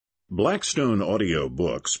Blackstone Audio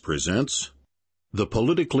Books presents The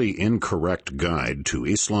Politically Incorrect Guide to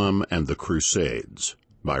Islam and the Crusades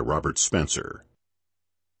by Robert Spencer.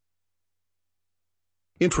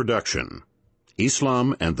 Introduction.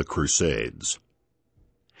 Islam and the Crusades.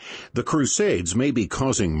 The Crusades may be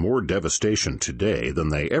causing more devastation today than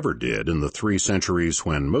they ever did in the 3 centuries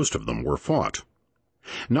when most of them were fought.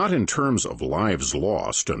 Not in terms of lives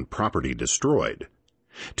lost and property destroyed.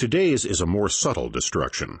 Today's is a more subtle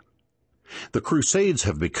destruction. The Crusades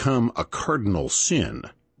have become a cardinal sin,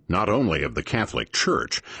 not only of the Catholic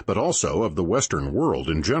Church, but also of the Western world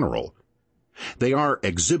in general. They are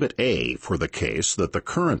Exhibit A for the case that the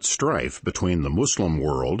current strife between the Muslim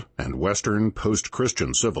world and Western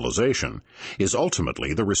post-Christian civilization is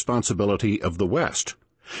ultimately the responsibility of the West,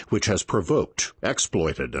 which has provoked,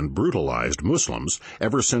 exploited, and brutalized Muslims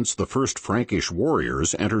ever since the first Frankish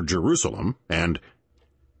warriors entered Jerusalem and,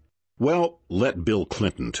 well, let Bill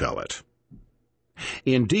Clinton tell it.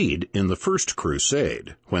 Indeed, in the First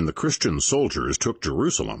Crusade, when the Christian soldiers took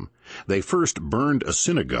Jerusalem, they first burned a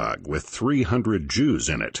synagogue with 300 Jews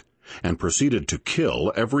in it, and proceeded to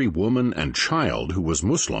kill every woman and child who was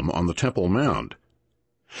Muslim on the Temple Mount.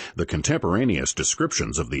 The contemporaneous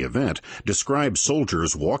descriptions of the event describe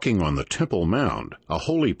soldiers walking on the Temple Mount, a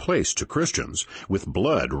holy place to Christians, with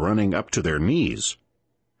blood running up to their knees.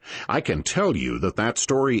 I can tell you that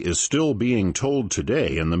story is still being told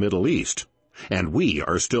today in the Middle East, and we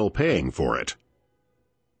are still paying for it.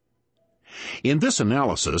 In this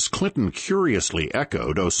analysis, Clinton curiously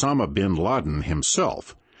echoed Osama bin Laden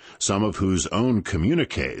himself, some of whose own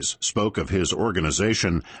communiques spoke of his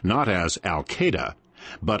organization not as Al-Qaeda,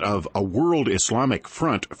 but of a world Islamic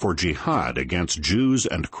front for jihad against Jews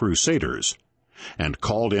and Crusaders, and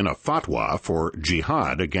called in a fatwa for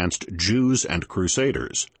jihad against Jews and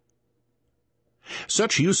Crusaders.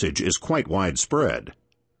 Such usage is quite widespread.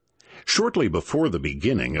 Shortly before the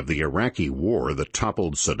beginning of the Iraqi war that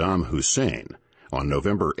toppled Saddam Hussein, on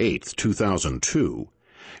November 8, 2002,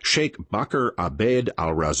 Sheikh Bakr Abed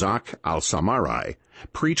al-Razak al-Samarai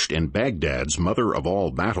preached in Baghdad's Mother of All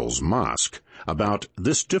Battles Mosque about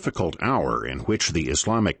this difficult hour in which the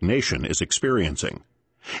Islamic nation is experiencing,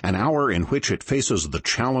 an hour in which it faces the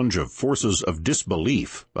challenge of forces of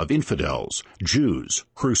disbelief of infidels, Jews,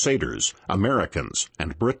 Crusaders, Americans,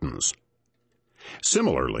 and Britons.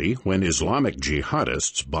 Similarly, when Islamic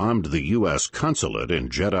jihadists bombed the U.S. consulate in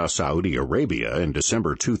Jeddah, Saudi Arabia in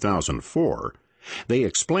December 2004, they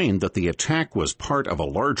explained that the attack was part of a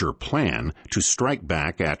larger plan to strike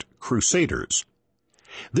back at Crusaders.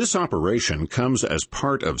 This operation comes as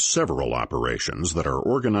part of several operations that are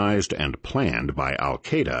organized and planned by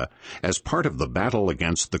Al-Qaeda as part of the battle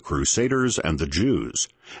against the Crusaders and the Jews,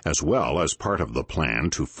 as well as part of the plan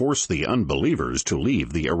to force the unbelievers to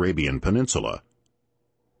leave the Arabian Peninsula.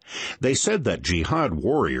 They said that jihad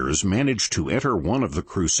warriors managed to enter one of the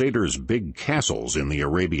Crusaders' big castles in the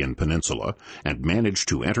Arabian Peninsula and managed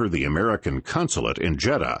to enter the American consulate in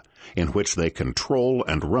Jeddah, in which they control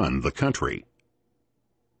and run the country.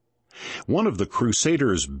 One of the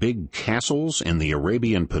Crusaders' big castles in the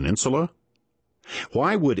Arabian Peninsula?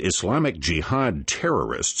 Why would Islamic jihad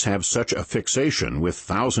terrorists have such a fixation with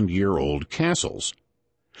 1,000-year-old castles?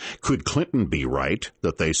 Could Clinton be right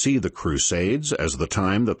that they see the Crusades as the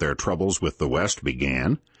time that their troubles with the West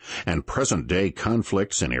began, and present-day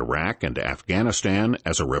conflicts in Iraq and Afghanistan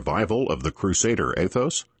as a revival of the Crusader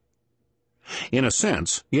ethos? In a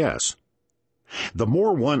sense, yes. The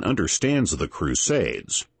more one understands the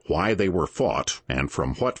Crusades, why they were fought, and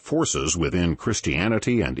from what forces within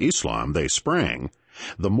Christianity and Islam they sprang,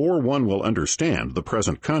 the more one will understand the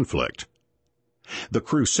present conflict. The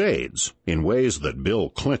Crusades, in ways that Bill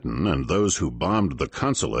Clinton and those who bombed the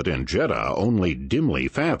consulate in Jeddah only dimly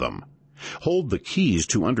fathom, hold the keys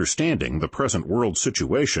to understanding the present world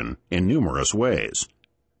situation in numerous ways.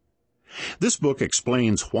 This book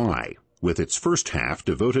explains why, with its first half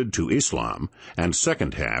devoted to Islam and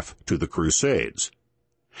second half to the Crusades.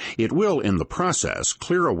 It will, in the process,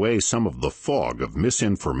 clear away some of the fog of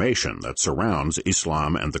misinformation that surrounds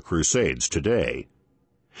Islam and the Crusades today.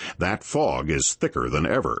 That fog is thicker than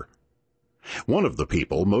ever. One of the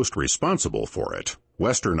people most responsible for it,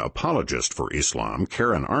 Western apologist for Islam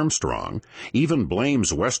Karen Armstrong, even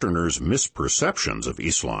blames Westerners' misperceptions of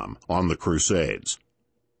Islam on the Crusades.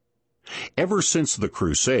 Ever since the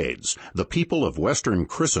Crusades, the people of Western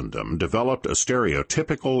Christendom developed a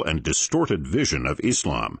stereotypical and distorted vision of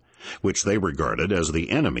Islam, which they regarded as the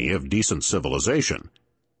enemy of decent civilization.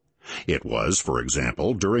 It was, for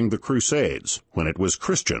example, during the Crusades, when it was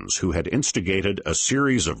Christians who had instigated a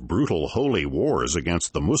series of brutal holy wars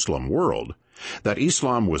against the Muslim world, that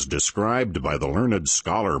Islam was described by the learned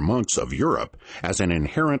scholar monks of Europe as an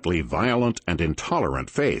inherently violent and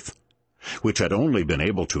intolerant faith, which had only been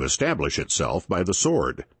able to establish itself by the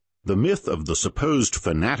sword. The myth of the supposed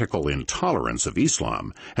fanatical intolerance of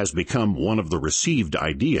Islam has become one of the received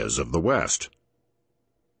ideas of the West.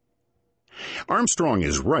 Armstrong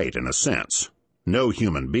is right in a sense. No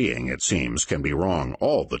human being, it seems, can be wrong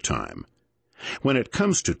all the time. When it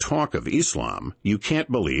comes to talk of Islam, you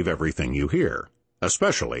can't believe everything you hear,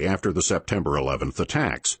 especially after the September 11th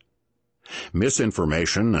attacks.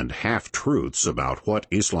 Misinformation and half-truths about what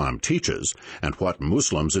Islam teaches and what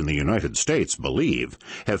Muslims in the United States believe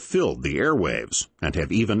have filled the airwaves and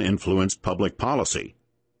have even influenced public policy.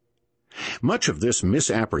 Much of this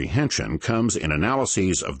misapprehension comes in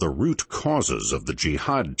analyses of the root causes of the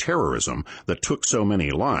jihad terrorism that took so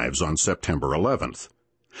many lives on September 11th,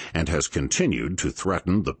 and has continued to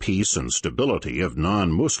threaten the peace and stability of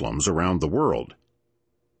non-Muslims around the world.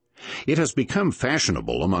 It has become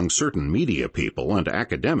fashionable among certain media people and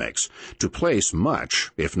academics to place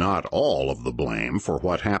much, if not all, of the blame for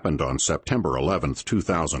what happened on September 11,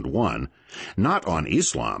 2001, not on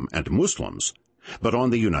Islam and Muslims, but on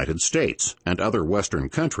the United States and other Western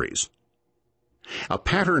countries. A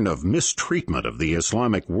pattern of mistreatment of the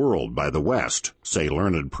Islamic world by the West, say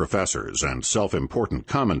learned professors and self-important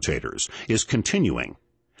commentators, is continuing.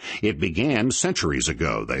 It began centuries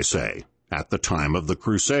ago, they say, at the time of the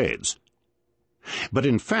Crusades. But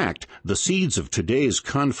in fact, the seeds of today's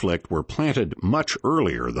conflict were planted much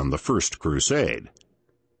earlier than the First Crusade.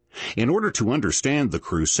 In order to understand the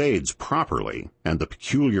Crusades properly and the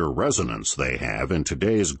peculiar resonance they have in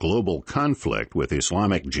today's global conflict with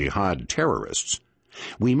Islamic jihad terrorists,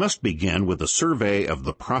 we must begin with a survey of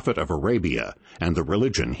the Prophet of Arabia and the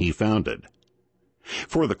religion he founded.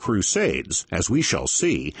 For the Crusades, as we shall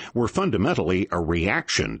see, were fundamentally a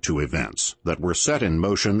reaction to events that were set in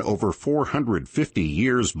motion over 450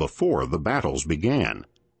 years before the battles began.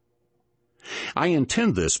 I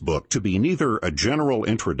intend this book to be neither a general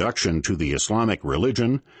introduction to the Islamic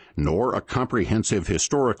religion nor a comprehensive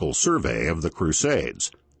historical survey of the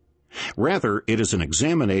Crusades. Rather, it is an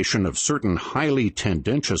examination of certain highly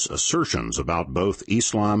tendentious assertions about both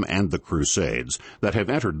Islam and the Crusades that have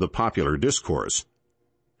entered the popular discourse.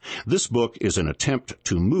 This book is an attempt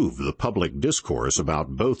to move the public discourse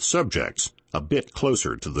about both subjects a bit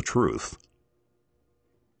closer to the truth.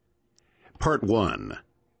 Part 1.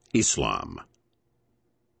 Islam.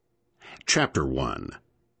 Chapter 1.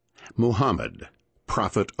 Muhammad,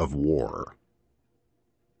 Prophet of War.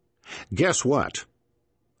 Guess what?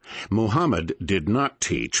 Muhammad did not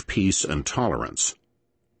teach peace and tolerance.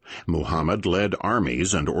 Muhammad led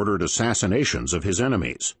armies and ordered assassinations of his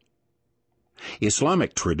enemies.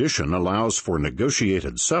 Islamic tradition allows for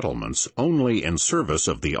negotiated settlements only in service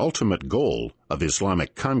of the ultimate goal of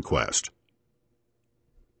Islamic conquest.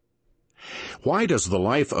 Why does the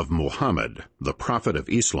life of Muhammad, the prophet of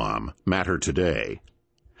Islam, matter today?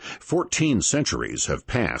 14 centuries have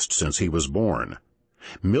passed since he was born.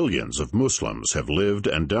 Millions of Muslims have lived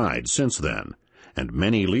and died since then, and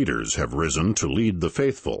many leaders have risen to lead the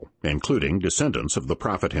faithful, including descendants of the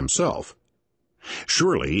prophet himself.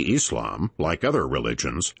 Surely Islam, like other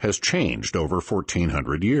religions, has changed over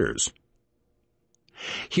 1400 years.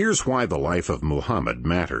 Here's why the life of Muhammad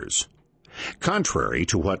matters. Contrary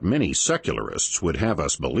to what many secularists would have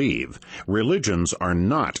us believe, religions are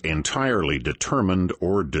not entirely determined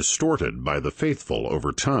or distorted by the faithful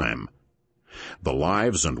over time. The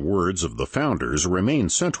lives and words of the founders remain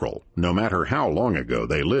central, no matter how long ago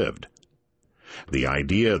they lived. The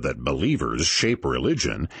idea that believers shape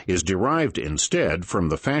religion is derived instead from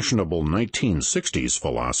the fashionable 1960s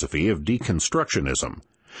philosophy of deconstructionism,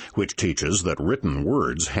 which teaches that written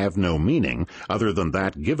words have no meaning other than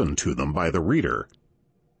that given to them by the reader.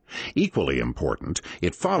 Equally important,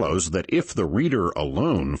 it follows that if the reader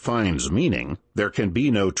alone finds meaning, there can be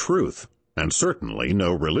no truth, and certainly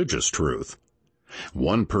no religious truth.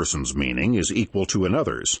 One person's meaning is equal to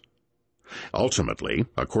another's. Ultimately,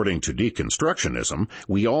 according to deconstructionism,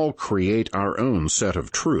 we all create our own set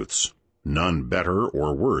of truths, none better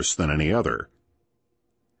or worse than any other.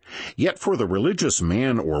 Yet for the religious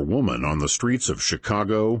man or woman on the streets of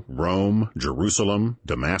Chicago, Rome, Jerusalem,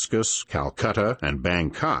 Damascus, Calcutta, and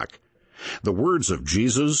Bangkok, the words of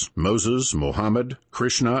Jesus, Moses, Muhammad,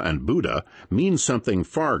 Krishna, and Buddha mean something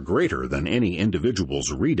far greater than any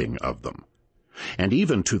individual's reading of them. And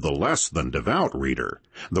even to the less than devout reader,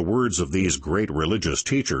 the words of these great religious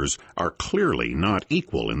teachers are clearly not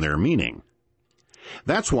equal in their meaning.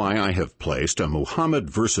 That's why I have placed a Muhammad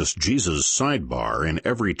versus Jesus sidebar in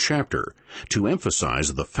every chapter to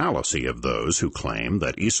emphasize the fallacy of those who claim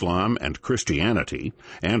that Islam and Christianity,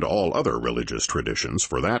 and all other religious traditions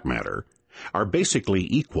for that matter, are basically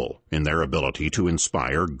equal in their ability to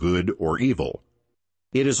inspire good or evil.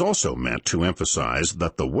 It is also meant to emphasize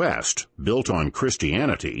that the West, built on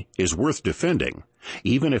Christianity, is worth defending,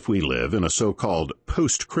 even if we live in a so-called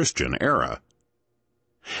post-Christian era.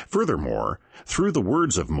 Furthermore, through the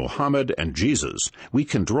words of Muhammad and Jesus, we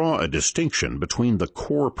can draw a distinction between the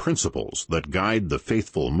core principles that guide the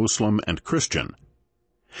faithful Muslim and Christian.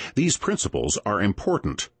 These principles are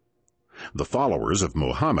important. The followers of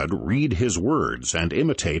Muhammad read his words and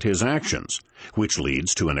imitate his actions, which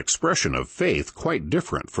leads to an expression of faith quite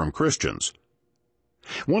different from Christians.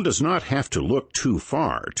 One does not have to look too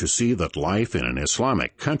far to see that life in an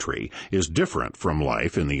Islamic country is different from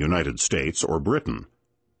life in the United States or Britain.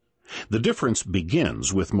 The difference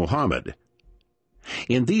begins with Muhammad.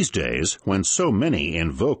 In these days, when so many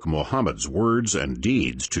invoke Muhammad's words and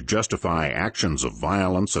deeds to justify actions of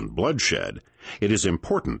violence and bloodshed, it is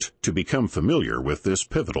important to become familiar with this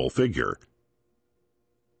pivotal figure.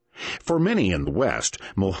 For many in the West,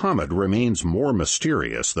 Muhammad remains more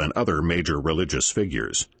mysterious than other major religious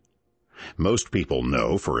figures. Most people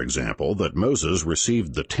know, for example, that Moses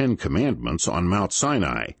received the 10 Commandments on Mount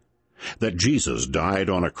Sinai, that Jesus died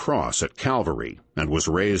on a cross at Calvary and was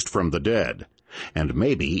raised from the dead, and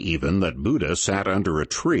maybe even that Buddha sat under a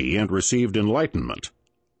tree and received enlightenment.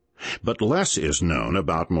 But less is known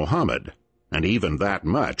about Muhammad, and even that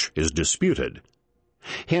much is disputed.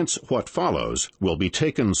 Hence, what follows will be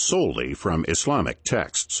taken solely from Islamic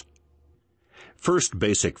texts. First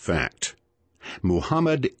basic fact.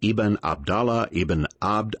 Muhammad ibn Abdallah ibn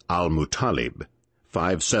Abd al-Muttalib,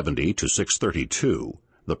 570 to 632,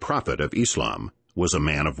 the prophet of Islam, was a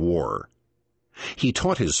man of war. He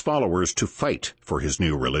taught his followers to fight for his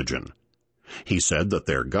new religion. He said that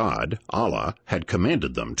their God, Allah, had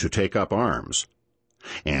commanded them to take up arms.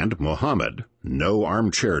 And Muhammad, no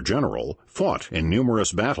armchair general, fought in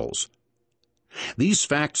numerous battles. These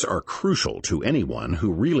facts are crucial to anyone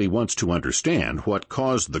who really wants to understand what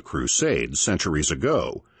caused the Crusades centuries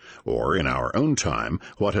ago, or in our own time,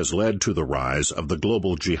 what has led to the rise of the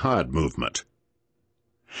global jihad movement.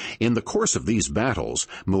 In the course of these battles,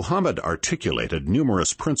 Muhammad articulated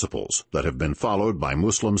numerous principles that have been followed by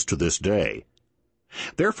Muslims to this day.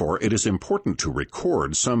 Therefore, it is important to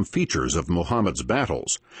record some features of Muhammad's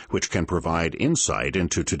battles, which can provide insight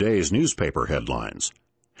into today's newspaper headlines.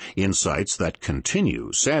 Insights that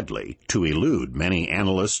continue, sadly, to elude many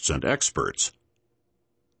analysts and experts.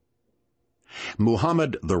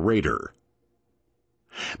 Muhammad the Raider.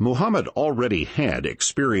 Muhammad already had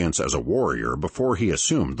experience as a warrior before he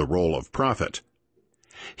assumed the role of prophet.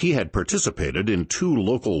 He had participated in 2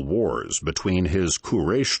 local wars between his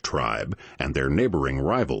Quraysh tribe and their neighboring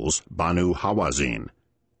rivals, Banu Hawazin.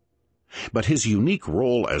 But his unique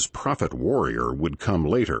role as prophet-warrior would come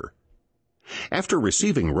later. After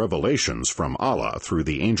receiving revelations from Allah through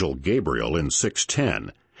the angel Gabriel in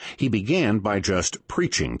 610, he began by just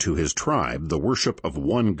preaching to his tribe the worship of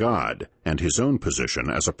one God and his own position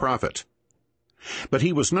as a prophet. But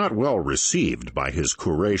he was not well received by his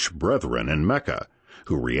Quraysh brethren in Mecca,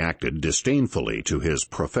 who reacted disdainfully to his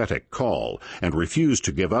prophetic call and refused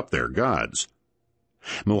to give up their gods.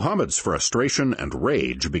 Muhammad's frustration and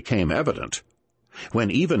rage became evident.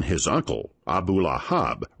 When even his uncle, Abu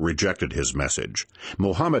Lahab, rejected his message,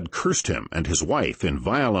 Muhammad cursed him and his wife in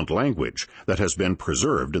violent language that has been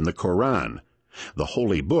preserved in the Quran, the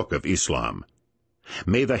holy book of Islam.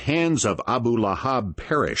 May the hands of Abu Lahab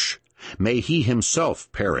perish. May he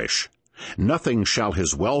himself perish. Nothing shall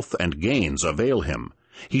his wealth and gains avail him.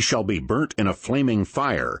 He shall be burnt in a flaming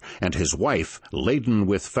fire, and his wife, laden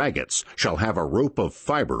with faggots, shall have a rope of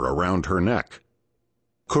fiber around her neck.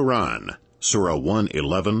 Quran, Surah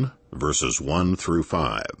 111, verses 1 through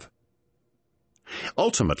 5.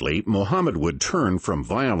 Ultimately, Muhammad would turn from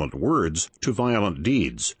violent words to violent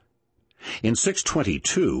deeds. In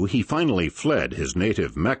 622, he finally fled his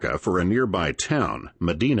native Mecca for a nearby town,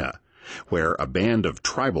 Medina, where a band of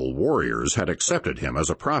tribal warriors had accepted him as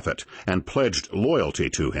a prophet and pledged loyalty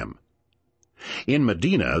to him. In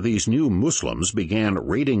Medina, these new Muslims began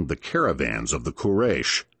raiding the caravans of the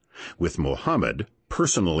Quraysh, with Muhammad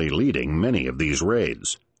personally leading many of these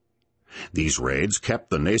raids. These raids kept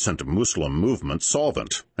the nascent Muslim movement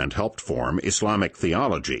solvent and helped form Islamic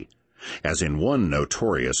theology, as in one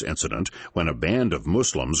notorious incident when a band of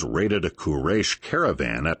Muslims raided a Quraysh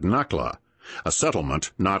caravan at Nakhla, a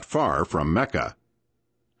settlement not far from Mecca.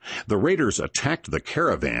 The raiders attacked the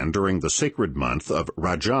caravan during the sacred month of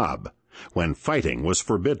Rajab, when fighting was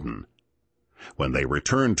forbidden. When they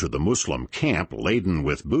returned to the Muslim camp laden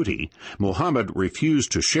with booty, Muhammad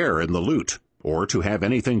refused to share in the loot or to have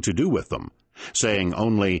anything to do with them, saying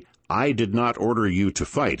only, "I did not order you to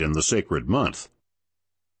fight in the sacred month."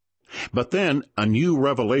 But then a new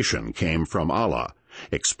revelation came from Allah,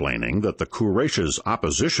 explaining that the Quraysh's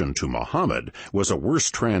opposition to Muhammad was a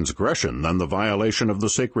worse transgression than the violation of the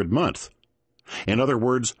sacred month. In other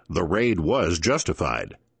words, the raid was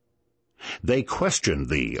justified. They questioned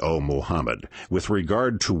thee, O Muhammad, with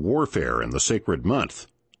regard to warfare in the sacred month.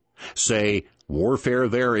 Say, warfare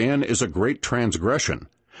therein is a great transgression,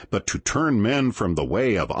 but to turn men from the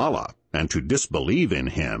way of Allah, and to disbelieve in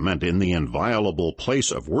him and in the inviolable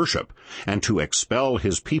place of worship, and to expel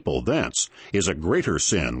his people thence, is a greater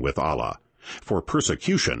sin with Allah, for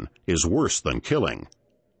persecution is worse than killing.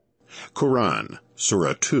 Quran,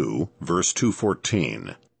 Surah 2, verse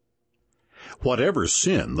 214. Whatever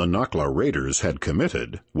sin the Nakhla raiders had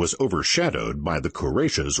committed was overshadowed by the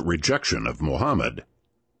Quraysh's rejection of Muhammad.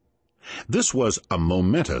 This was a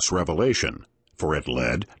momentous revelation, for it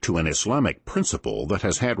led to an Islamic principle that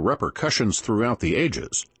has had repercussions throughout the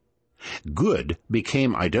ages. Good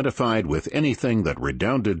became identified with anything that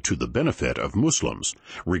redounded to the benefit of Muslims,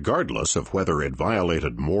 regardless of whether it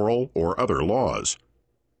violated moral or other laws.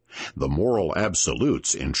 The moral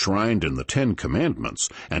absolutes enshrined in the Ten Commandments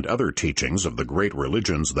and other teachings of the great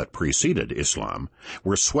religions that preceded Islam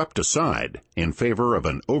were swept aside in favor of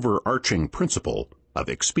an overarching principle of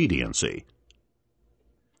expediency.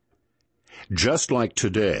 Just like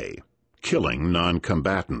today, killing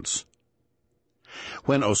non-combatants.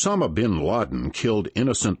 When Osama bin Laden killed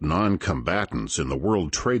innocent non-combatants in the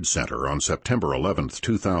World Trade Center on September 11,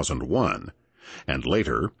 2001, and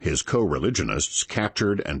later his co-religionists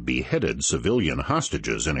captured and beheaded civilian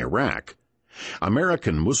hostages in Iraq,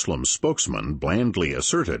 American Muslim spokesmen blandly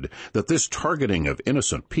asserted that this targeting of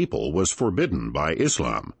innocent people was forbidden by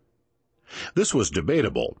Islam. This was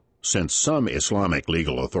debatable, since some Islamic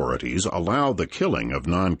legal authorities allow the killing of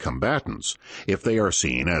non-combatants if they are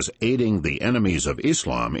seen as aiding the enemies of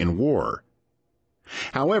Islam in war.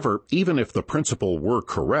 However, even if the principle were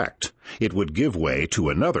correct, it would give way to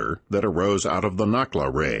another that arose out of the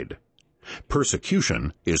Nakhla raid.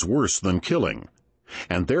 Persecution is worse than killing,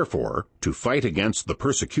 and therefore to fight against the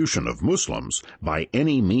persecution of Muslims by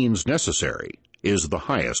any means necessary is the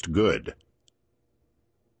highest good.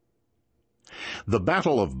 The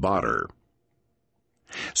Battle of Badr.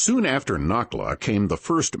 Soon after Nakhla came the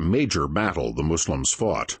first major battle the Muslims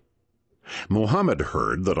fought. Muhammad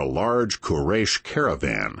heard that a large Quraysh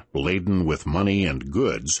caravan, laden with money and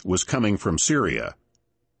goods, was coming from Syria.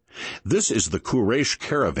 "This is the Quraysh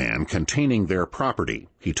caravan containing their property,"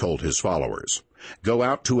 he told his followers. "Go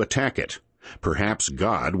out to attack it. Perhaps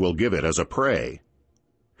God will give it as a prey."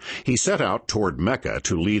 He set out toward Mecca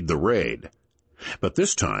to lead the raid. But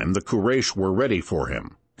this time the Quraysh were ready for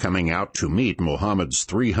him, coming out to meet Muhammad's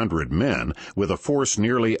 300 men with a force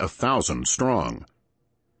nearly 1,000 strong.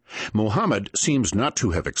 Muhammad seems not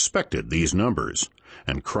to have expected these numbers,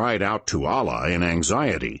 and cried out to Allah in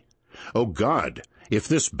anxiety, "O God, if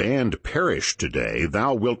this band perish today,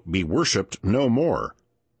 thou wilt be worshipped no more."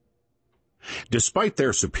 Despite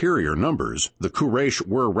their superior numbers, the Quraysh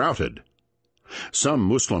were routed. Some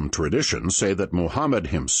Muslim traditions say that Muhammad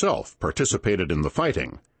himself participated in the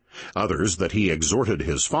fighting, others that he exhorted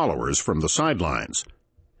his followers from the sidelines.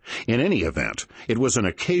 In any event, it was an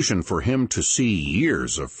occasion for him to see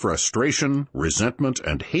years of frustration, resentment,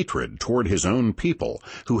 and hatred toward his own people,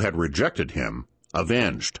 who had rejected him,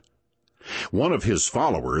 avenged. One of his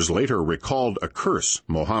followers later recalled a curse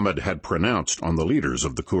Muhammad had pronounced on the leaders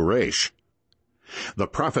of the Quraysh. The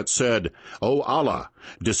prophet said, "O Allah,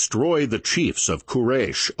 destroy the chiefs of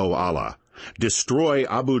Quraysh, O Allah. Destroy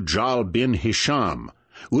Abu Jahl bin Hisham,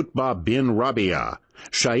 Utbah bin Rabi'ah,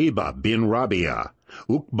 Shaibah bin Rabi'ah,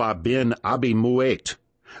 Uqba bin Abi Mu'ayt,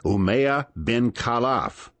 Umayyah bin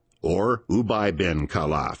Khalaf, or Ubay bin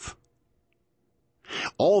Khalaf."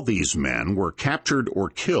 All these men were captured or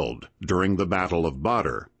killed during the Battle of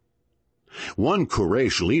Badr. One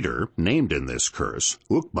Quraysh leader, named in this curse,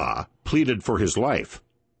 Uqba, pleaded for his life.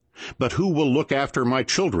 "But who will look after my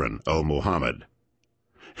children, O Muhammad?"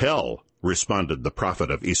 "Hell," responded the Prophet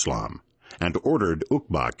of Islam, and ordered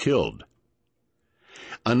Uqba killed.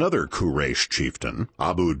 Another Quraysh chieftain,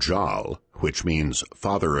 Abu Jahl, which means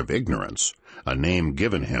father of ignorance, a name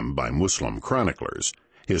given him by Muslim chroniclers,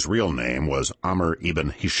 his real name was Amr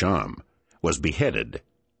ibn Hisham, was beheaded.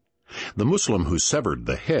 The Muslim who severed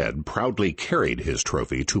the head proudly carried his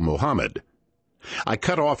trophy to Muhammad. "I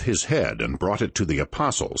cut off his head and brought it to the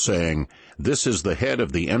apostle, saying, 'This is the head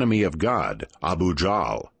of the enemy of God, Abu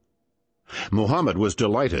Jahl.'" Muhammad was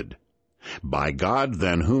delighted. "By God,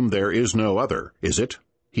 than whom there is no other, is it?"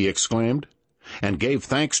 he exclaimed, and gave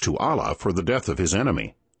thanks to Allah for the death of his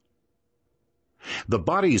enemy. The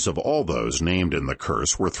bodies of all those named in the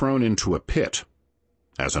curse were thrown into a pit.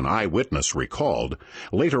 As an eyewitness recalled,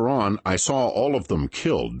 later on I saw all of them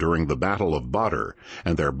killed during the Battle of Badr,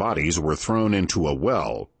 and their bodies were thrown into a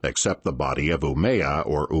well, except the body of Umayyah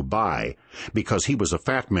or Ubay, because he was a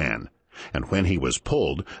fat man, and when he was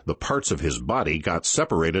pulled, the parts of his body got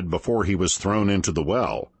separated before he was thrown into the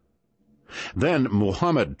well. Then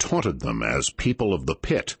Muhammad taunted them as people of the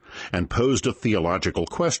pit, and posed a theological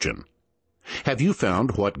question. "Have you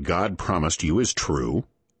found what God promised you is true?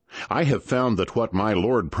 I have found that what my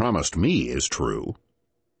Lord promised me is true."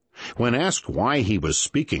 When asked why he was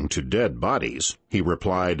speaking to dead bodies, he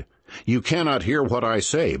replied, "You cannot hear what I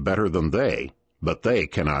say better than they, but they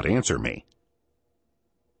cannot answer me."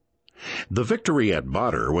 The victory at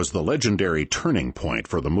Badr was the legendary turning point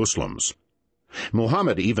for the Muslims.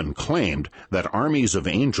 Muhammad even claimed that armies of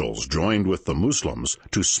angels joined with the Muslims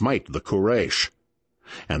to smite the Quraysh,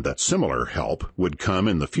 and that similar help would come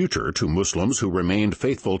in the future to Muslims who remained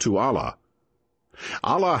faithful to Allah.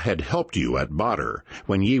 "Allah had helped you at Badr,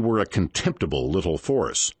 when ye were a contemptible little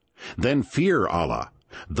force. Then fear Allah.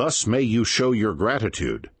 Thus may you show your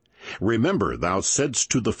gratitude. Remember, thou saidst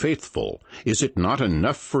to the faithful, is it not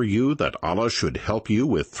enough for you that Allah should help you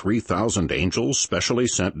with 3,000 angels specially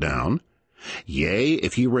sent down? Yea,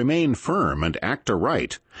 if ye remain firm and act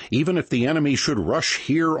aright, even if the enemy should rush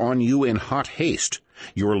here on you in hot haste,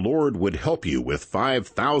 your Lord would help you with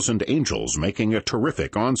 5,000 angels making a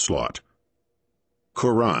terrific onslaught."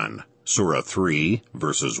 Quran, Surah 3,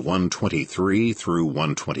 verses 123 through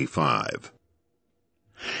 125.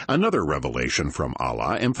 Another revelation from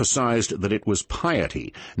Allah emphasized that it was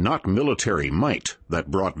piety, not military might, that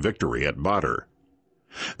brought victory at Badr.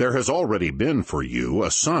 "There has already been for you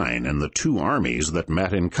a sign in the two armies that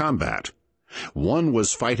met in combat. One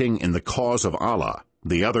was fighting in the cause of Allah,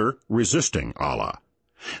 the other resisting Allah.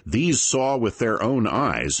 These saw with their own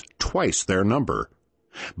eyes twice their number.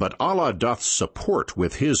 But Allah doth support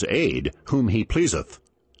with his aid whom he pleaseth.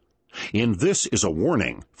 In this is a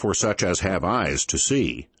warning for such as have eyes to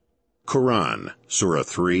see." Quran, Surah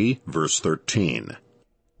 3, verse 13.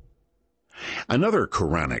 Another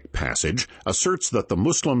Quranic passage asserts that the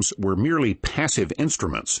Muslims were merely passive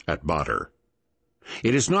instruments at Badr.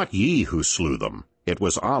 "It is not ye who slew them, it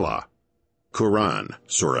was Allah." Quran,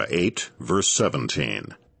 Surah 8, verse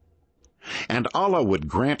 17. And Allah would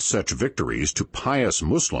grant such victories to pious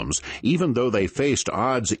Muslims even though they faced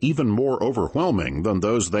odds even more overwhelming than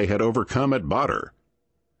those they had overcome at Badr.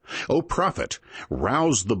 "O Prophet,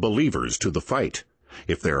 rouse the believers to the fight.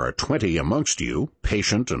 If there are 20 amongst you,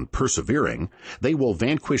 patient and persevering, they will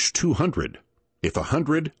vanquish 200. If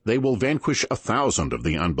 100, they will vanquish 1,000 of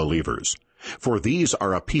the unbelievers. For these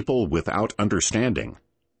are a people without understanding."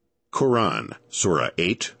 Quran, Surah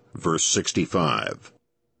 8, verse 65.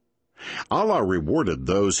 Allah rewarded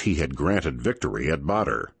those he had granted victory at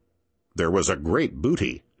Badr. There was a great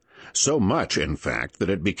booty, so much, in fact, that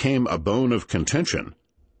it became a bone of contention.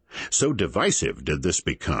 So divisive did this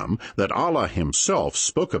become that Allah himself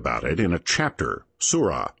spoke about it in a chapter,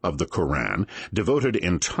 surah, of the Quran, devoted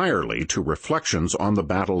entirely to reflections on the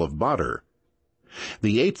Battle of Badr.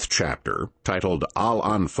 The 8th chapter, titled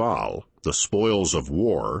Al-Anfal, the Spoils of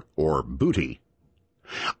War, or Booty.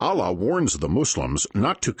 Allah warns the Muslims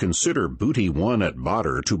not to consider booty won at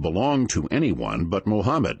Badr to belong to anyone but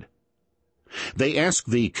Muhammad. They ask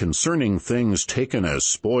thee concerning things taken as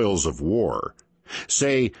spoils of war.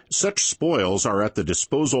 Say, such spoils are at the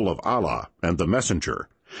disposal of Allah and the Messenger,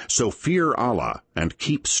 so fear Allah and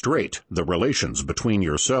keep straight the relations between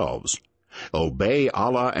yourselves. Obey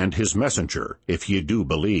Allah and His Messenger if ye do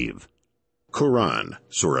believe. Quran,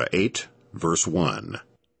 Surah 8, verse 1.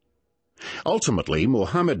 Ultimately,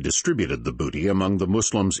 Muhammad distributed the booty among the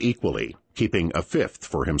Muslims equally, keeping 1/5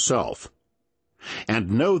 for himself.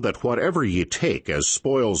 And know that whatever ye take as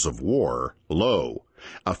spoils of war, lo,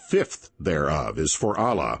 1/5 thereof is for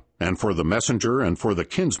Allah, and for the messenger, and for the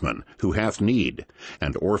kinsman, who hath need,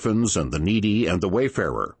 and orphans, and the needy, and the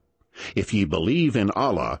wayfarer. If ye believe in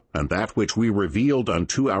Allah, and that which we revealed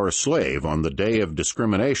unto our slave on the day of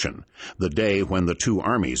discrimination, the day when the two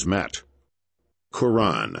armies met.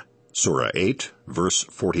 Quran, Surah 8, verse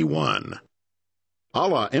 41.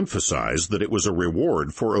 Allah emphasized that it was a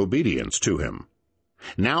reward for obedience to Him.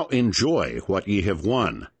 Now enjoy what ye have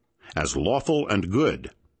won, as lawful and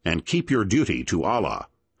good, and keep your duty to Allah.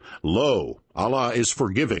 Lo, Allah is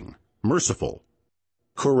forgiving, merciful.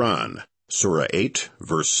 Quran, Surah 8,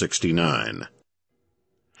 verse 69.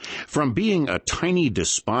 From being a tiny,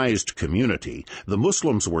 despised community, the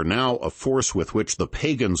Muslims were now a force with which the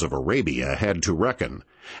pagans of Arabia had to reckon,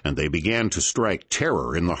 and they began to strike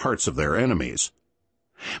terror in the hearts of their enemies.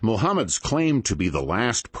 Muhammad's claim to be the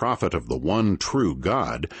last prophet of the one true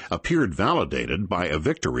God appeared validated by a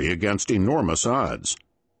victory against enormous odds.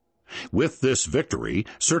 With this victory,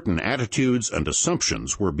 certain attitudes and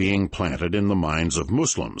assumptions were being planted in the minds of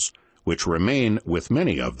Muslims, which remain with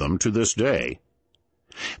many of them to this day.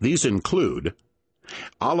 These include: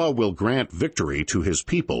 Allah will grant victory to his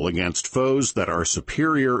people against foes that are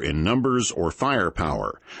superior in numbers or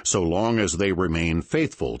firepower, so long as they remain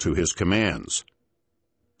faithful to his commands.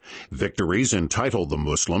 Victories entitle the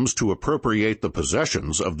Muslims to appropriate the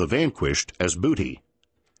possessions of the vanquished as booty.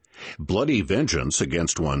 Bloody vengeance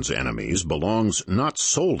against one's enemies belongs not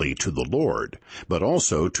solely to the Lord, but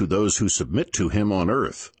also to those who submit to him on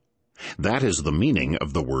earth. That is the meaning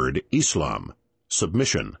of the word Islam,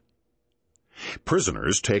 submission.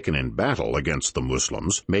 Prisoners taken in battle against the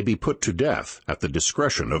Muslims may be put to death at the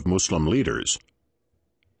discretion of Muslim leaders.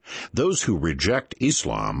 Those who reject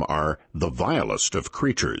Islam are the vilest of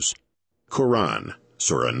creatures. Quran,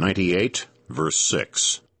 Surah 98, verse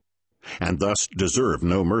 6. And thus deserve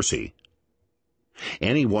no mercy.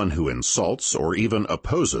 Anyone who insults or even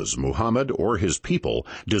opposes Muhammad or his people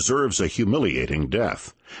deserves a humiliating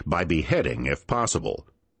death, by beheading if possible.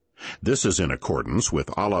 This is in accordance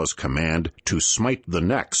with Allah's command to smite the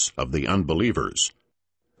necks of the unbelievers.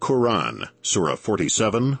 Quran, Surah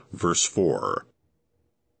 47, verse 4.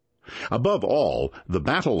 Above all, the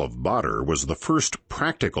Battle of Badr was the first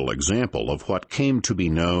practical example of what came to be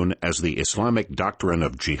known as the Islamic doctrine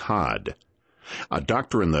of jihad, a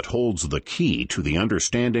doctrine that holds the key to the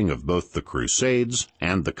understanding of both the Crusades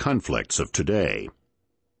and the conflicts of today.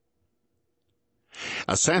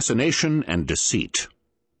 Assassination and deceit.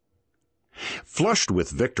 Flushed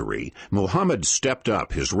with victory, Muhammad stepped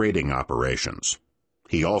up his raiding operations.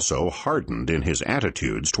 He also hardened in his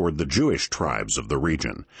attitudes toward the Jewish tribes of the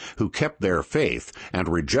region, who kept their faith and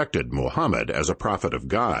rejected Muhammad as a prophet of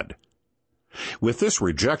God. With this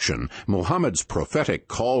rejection, Muhammad's prophetic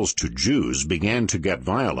calls to Jews began to get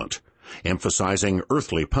violent, emphasizing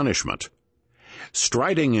earthly punishment.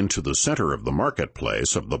 Striding into the center of the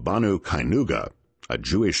marketplace of the Banu Kainuga, a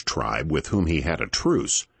Jewish tribe with whom he had a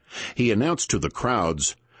truce, he announced to the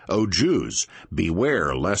crowds, "O Jews,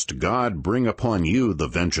 beware lest God bring upon you the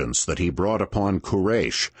vengeance that he brought upon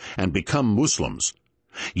Quraysh, and become Muslims.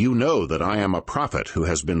 You know that I am a prophet who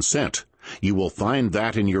has been sent. You will find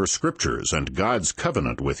that in your scriptures and God's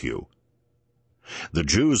covenant with you." The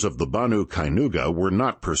Jews of the Banu Kainuga were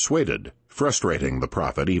not persuaded, frustrating the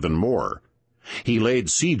prophet even more. He laid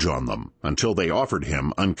siege on them until they offered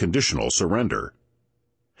him unconditional surrender.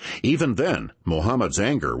 Even then, Muhammad's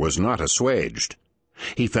anger was not assuaged.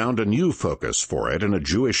 He found a new focus for it in a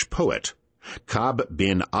Jewish poet, Ka'b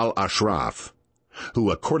bin al-Ashraf, who,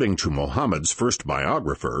 according to Muhammad's first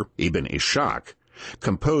biographer, Ibn Ishaq,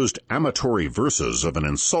 composed amatory verses of an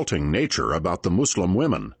insulting nature about the Muslim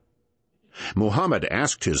women. Muhammad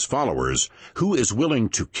asked his followers, "Who is willing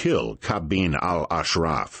to kill Ka'b bin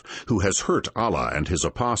al-Ashraf, who has hurt Allah and his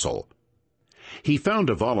apostle?" He found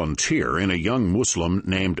a volunteer in a young Muslim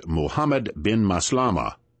named Muhammad bin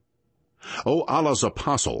Maslama. "O Allah's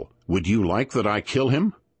apostle, would you like that I kill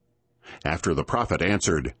him?" After the prophet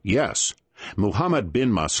answered, "Yes," Muhammad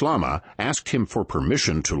bin Maslama asked him for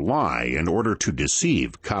permission to lie in order to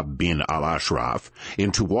deceive Ka'b bin al-Ashraf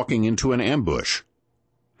into walking into an ambush.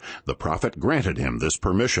 The prophet granted him this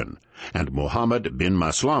permission, and Muhammad bin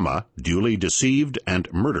Maslama duly deceived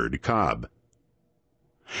and murdered Ka'b.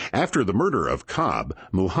 After the murder of Ka'b,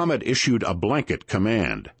 Muhammad issued a blanket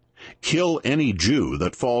command: "Kill any Jew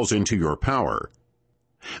that falls into your power."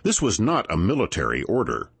 This was not a military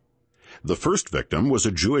order. The first victim was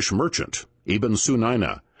a Jewish merchant, Ibn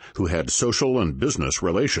Sunayna, who had social and business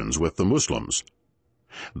relations with the Muslims.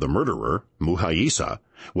 The murderer, Muhayyisa,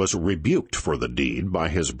 was rebuked for the deed by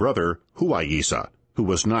his brother Huwayyisa, who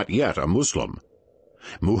was not yet a Muslim.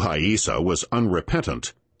 Muhayyisa was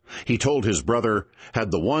unrepentant. He told his brother,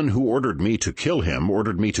 "Had the one who ordered me to kill him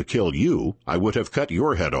ordered me to kill you, I would have cut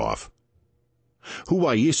your head off."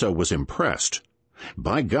 Huwayyisa was impressed.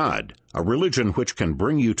 "By God, a religion which can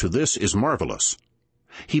bring you to this is marvelous."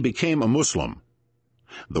 He became a Muslim.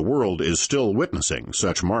 The world is still witnessing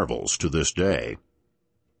such marvels to this day.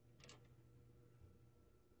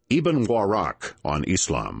 Ibn Warraq on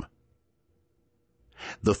Islam.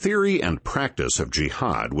 The theory and practice of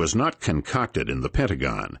jihad was not concocted in the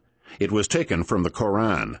Pentagon. It was taken from the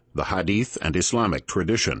Quran, the Hadith, and Islamic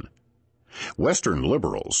tradition. Western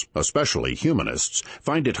liberals, especially humanists,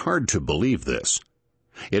 find it hard to believe this.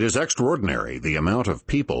 It is extraordinary the amount of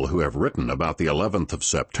people who have written about the 11th of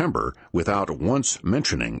September without once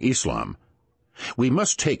mentioning Islam. We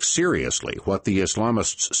must take seriously what the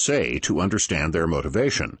Islamists say to understand their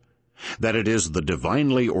motivation, that it is the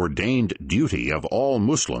divinely ordained duty of all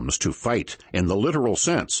Muslims to fight in the literal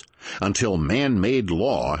sense until man-made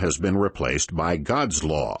law has been replaced by God's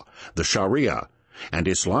law, the Sharia, and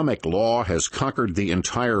Islamic law has conquered the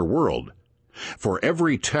entire world. For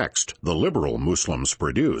every text the liberal Muslims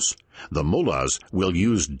produce, the mullahs will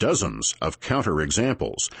use dozens of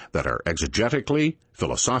counter-examples that are exegetically,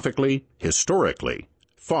 philosophically, historically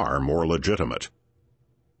far more legitimate.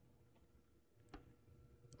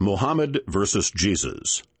 Muhammad versus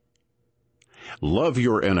Jesus. Love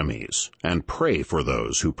your enemies and pray for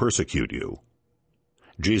those who persecute you.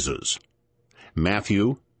 Jesus.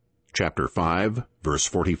 Matthew, chapter 5, verse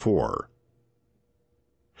 44.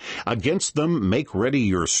 Against them make ready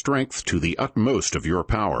your strength to the utmost of your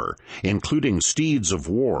power, including steeds of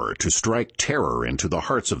war to strike terror into the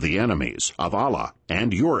hearts of the enemies of Allah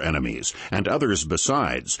and your enemies, and others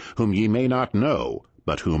besides, whom ye may not know,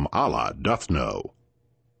 but whom Allah doth know.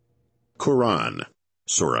 Quran,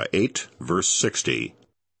 Surah 8, verse 60.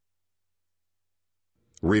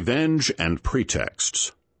 Revenge and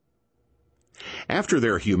Pretexts. After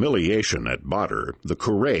their humiliation at Badr, the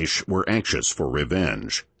Quraysh were anxious for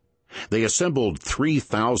revenge. They assembled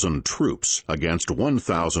 3,000 troops against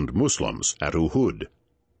 1,000 Muslims at Uhud.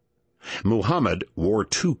 Muhammad wore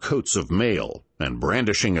 2 coats of mail, and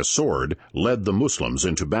brandishing a sword, led the Muslims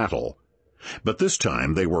into battle. But this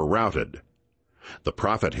time they were routed. The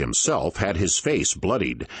Prophet himself had his face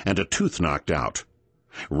bloodied and a tooth knocked out.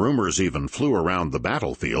 Rumors even flew around the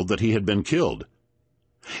battlefield that he had been killed.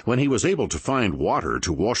 When he was able to find water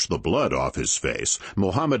to wash the blood off his face,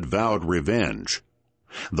 Muhammad vowed revenge.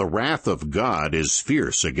 The wrath of God is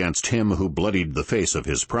fierce against him who bloodied the face of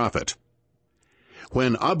his prophet.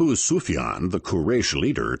 When Abu Sufyan, the Quraysh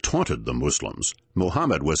leader, taunted the Muslims,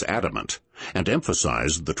 Muhammad was adamant and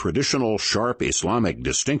emphasized the traditional sharp Islamic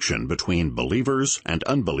distinction between believers and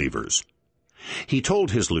unbelievers. He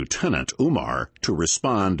told his lieutenant Umar to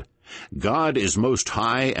respond, "God is most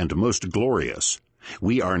high and most glorious.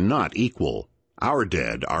 We are not equal. Our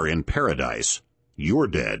dead are in paradise, your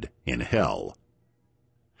dead in hell."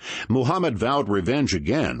 Muhammad vowed revenge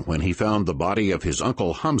again when he found the body of his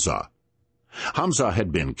uncle Hamza. Hamza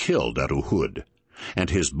had been killed at Uhud, and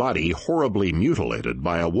his body horribly mutilated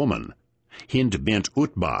by a woman, Hind bint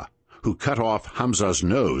Utbah, who cut off Hamza's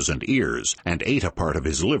nose and ears and ate a part of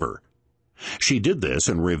his liver. She did this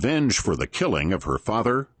in revenge for the killing of her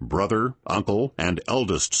father, brother, uncle, and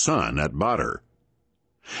eldest son at Badr.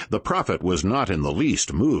 The Prophet was not in the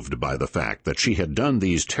least moved by the fact that she had done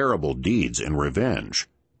these terrible deeds in revenge.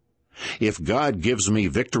 "If God gives me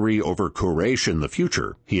victory over Quraysh in the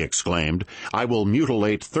future," he exclaimed, "I will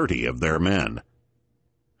mutilate 30 of their men."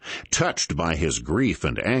 Touched by his grief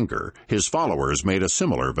and anger, his followers made a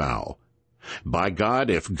similar vow. "By God,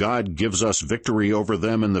 if God gives us victory over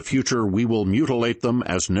them in the future, we will mutilate them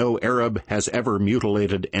as no Arab has ever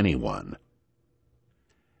mutilated anyone."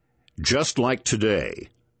 Just like today,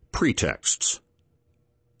 pretexts.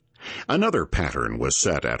 Another pattern was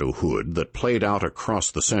set at Uhud that played out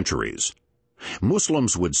across the centuries.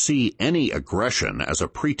 Muslims would see any aggression as a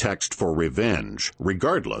pretext for revenge,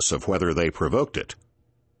 regardless of whether they provoked it.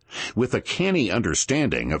 With a canny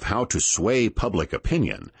understanding of how to sway public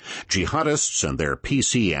opinion, jihadists and their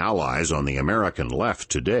PC allies on the American left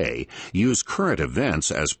today use current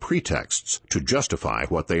events as pretexts to justify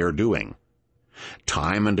what they are doing.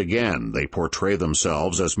 Time and again they portray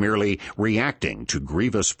themselves as merely reacting to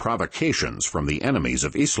grievous provocations from the enemies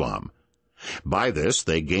of Islam. By this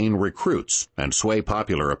they gain recruits and sway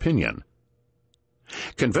popular opinion.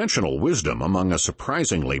 Conventional wisdom among a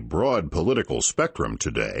surprisingly broad political spectrum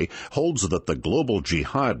today holds that the global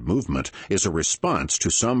jihad movement is a response to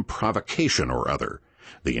some provocation or other: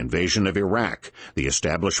 the invasion of Iraq, the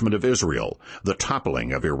establishment of Israel, the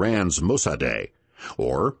toppling of Iran's Mossadegh,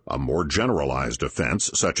 or a more generalized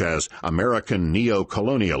offense such as American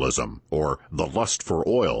neo-colonialism or the lust for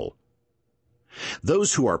oil.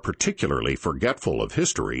 Those who are particularly forgetful of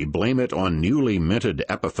history blame it on newly minted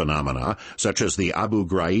epiphenomena such as the Abu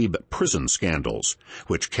Ghraib prison scandals,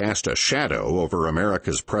 which cast a shadow over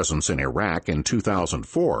America's presence in Iraq in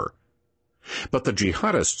 2004. But the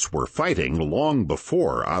jihadists were fighting long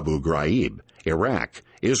before Abu Ghraib, Iraq,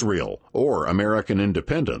 Israel, or American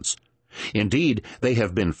independence. Indeed, they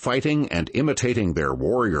have been fighting and imitating their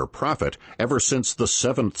warrior prophet ever since the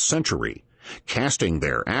 7th century, casting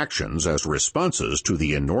their actions as responses to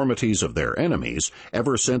the enormities of their enemies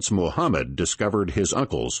ever since Muhammad discovered his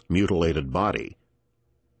uncle's mutilated body.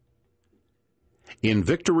 In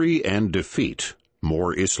victory and defeat,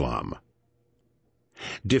 more Islam.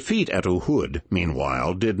 Defeat at Uhud,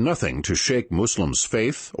 meanwhile, did nothing to shake Muslims'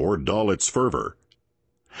 faith or dull its fervor.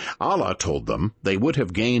 Allah told them they would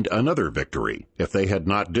have gained another victory if they had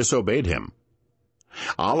not disobeyed him.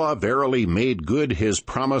 Allah verily made good his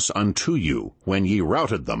promise unto you when ye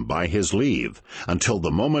routed them by his leave, until the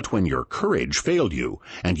moment when your courage failed you,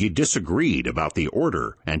 and ye disagreed about the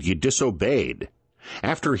order, and ye disobeyed,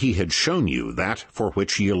 after he had shown you that for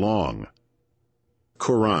which ye long.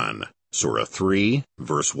 Quran, Surah 3,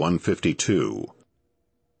 verse 152.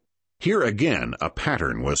 Here again a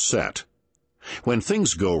pattern was set. When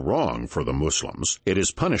things go wrong for the Muslims, it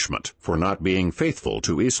is punishment for not being faithful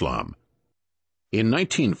to Islam. In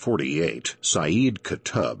 1948, Sayyid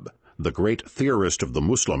Qutb, the great theorist of the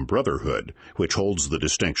Muslim Brotherhood, which holds the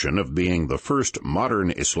distinction of being the first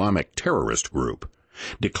modern Islamic terrorist group,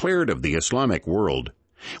 declared of the Islamic world,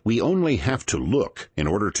 "We only have to look in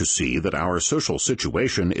order to see that our social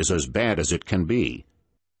situation is as bad as it can be.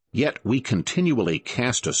 Yet we continually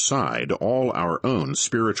cast aside all our own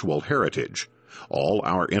spiritual heritage, all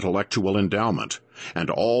our intellectual endowment, and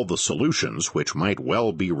all the solutions which might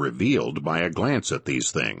well be revealed by a glance at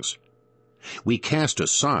these things. We cast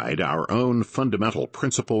aside our own fundamental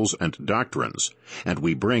principles and doctrines, and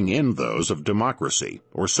we bring in those of democracy,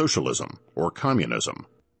 or socialism, or communism."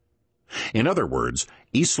 In other words,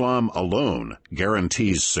 Islam alone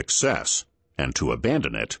guarantees success, and to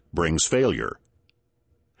abandon it brings failure.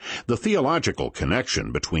 The theological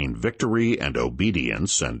connection between victory and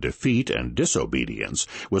obedience and defeat and disobedience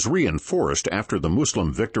was reinforced after the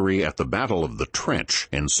Muslim victory at the Battle of the Trench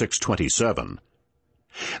in 627.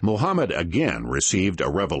 Muhammad again received a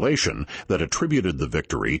revelation that attributed the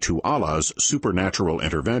victory to Allah's supernatural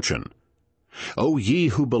intervention. "O ye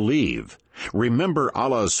who believe, remember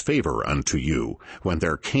Allah's favor unto you, when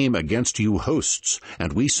there came against you hosts,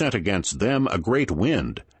 and we sent against them a great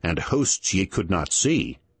wind, and hosts ye could not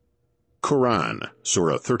see." Quran,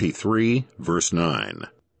 Surah 33, verse 9.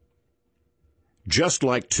 Just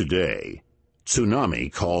like today,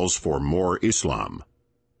 tsunami calls for more Islam.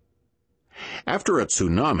 After a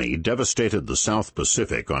tsunami devastated the South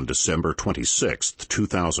Pacific on December 26,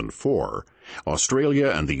 2004, Australia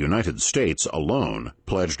and the United States alone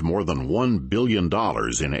pledged more than $1 billion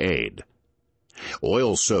in aid.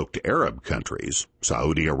 Oil-soaked Arab countries,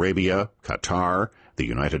 Saudi Arabia, Qatar, the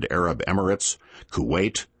United Arab Emirates,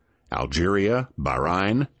 Kuwait, Algeria,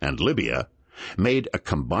 Bahrain, and Libya, made a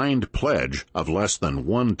combined pledge of less than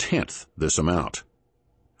 1/10 this amount.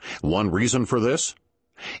 One reason for this?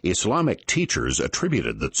 Islamic teachers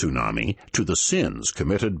attributed the tsunami to the sins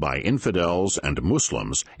committed by infidels and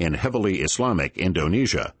Muslims in heavily Islamic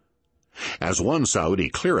Indonesia. As one Saudi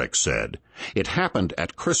cleric said, it happened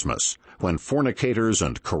at Christmas, when fornicators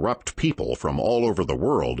and corrupt people from all over the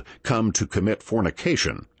world come to commit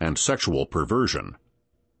fornication and sexual perversion.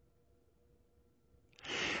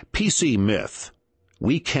 PC myth: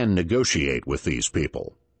 we can negotiate with these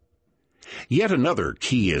people. Yet another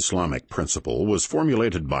key Islamic principle was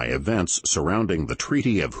formulated by events surrounding the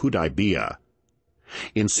Treaty of Hudaybiyah.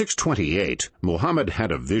 In 628, Muhammad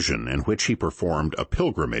had a vision in which he performed a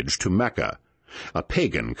pilgrimage to Mecca, a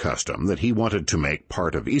pagan custom that he wanted to make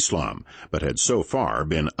part of Islam, but had so far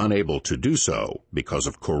been unable to do so because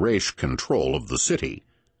of Quraysh control of the city.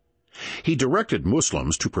 He directed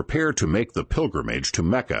Muslims to prepare to make the pilgrimage to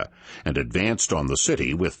Mecca and advanced on the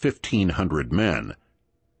city with 1,500 men.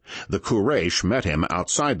 The Quraysh met him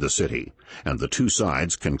outside the city, and the two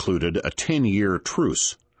sides concluded a 10-year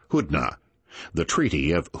truce, Hudna, the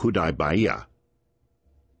Treaty of Hudaybiyah.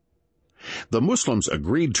 The Muslims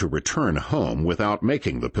agreed to return home without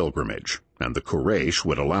making the pilgrimage, and the Quraysh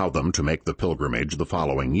would allow them to make the pilgrimage the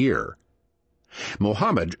following year.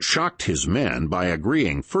 Muhammad shocked his men by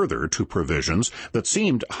agreeing further to provisions that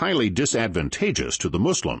seemed highly disadvantageous to the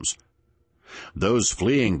Muslims. Those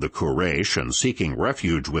fleeing the Quraysh and seeking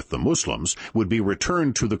refuge with the Muslims would be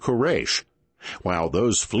returned to the Quraysh, while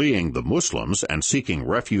those fleeing the Muslims and seeking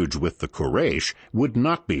refuge with the Quraysh would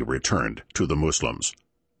not be returned to the Muslims.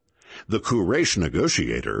 The Quraysh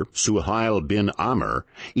negotiator, Suhail bin Amr,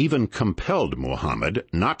 even compelled Muhammad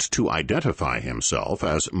not to identify himself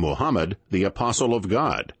as Muhammad, the Apostle of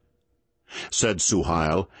God. Said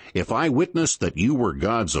Suhail, "If I witnessed that you were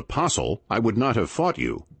God's apostle, I would not have fought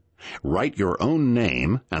you. Write your own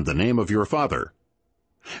name and the name of your father."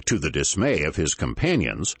 To the dismay of his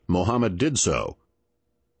companions, Muhammad did so.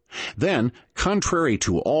 Then, contrary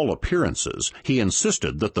to all appearances, he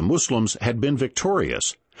insisted that the Muslims had been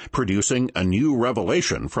victorious, producing a new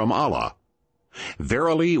revelation from Allah.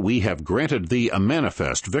 "Verily we have granted thee a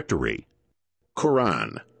manifest victory."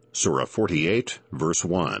 Quran, Surah 48, verse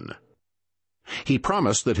 1. He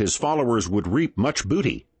promised that his followers would reap much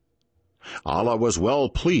booty. Allah was well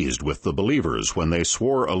pleased with the believers when they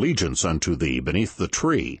swore allegiance unto thee beneath the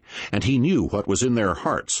tree, and he knew what was in their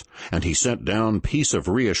hearts, and he sent down peace of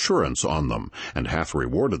reassurance on them, and hath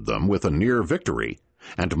rewarded them with a near victory,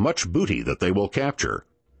 and much booty that they will capture.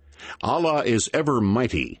 Allah is ever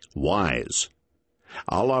mighty, wise.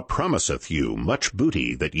 Allah promiseth you much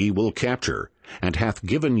booty that ye will capture, and hath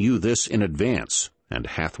given you this in advance, and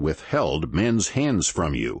hath withheld men's hands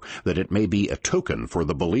from you, that it may be a token for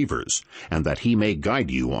the believers, and that he may guide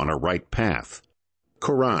you on a right path.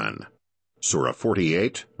 Quran, Surah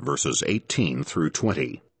 48, verses 18 through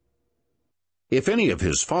 20. If any of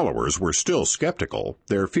his followers were still skeptical,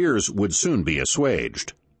 their fears would soon be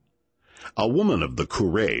assuaged. A woman of the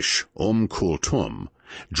Quraysh, Kulthum,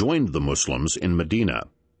 joined the Muslims in Medina.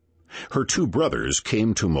 Her two brothers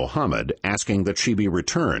came to Muhammad asking that she be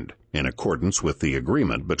returned, in accordance with the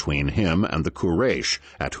agreement between him and the Quraysh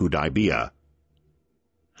at Hudaybiyah.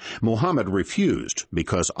 Muhammad refused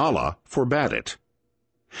because Allah forbade it.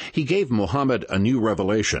 He gave Muhammad a new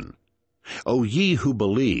revelation. O ye who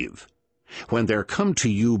believe, when there come to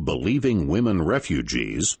you believing women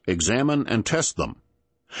refugees, examine and test them.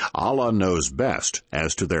 Allah knows best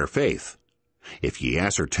as to their faith. If ye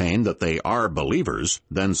ascertain that they are believers,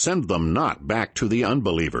 then send them not back to the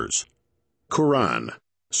unbelievers. Quran,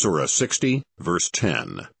 Surah 60, verse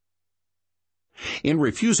 10. In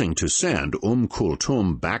refusing to send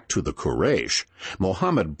Kulthum back to the Quraysh,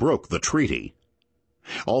 Muhammad broke the treaty.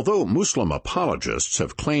 Although Muslim apologists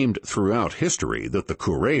have claimed throughout history that the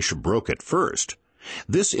Quraysh broke it first,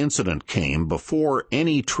 this incident came before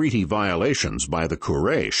any treaty violations by the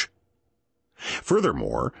Quraysh.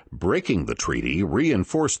 Furthermore, breaking the treaty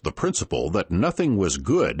reinforced the principle that nothing was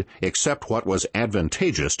good except what was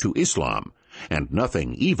advantageous to Islam, and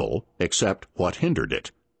nothing evil except what hindered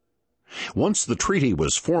it. Once the treaty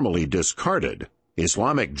was formally discarded,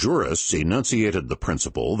 Islamic jurists enunciated the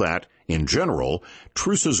principle that, in general,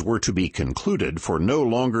 truces were to be concluded for no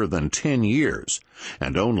longer than 10 years,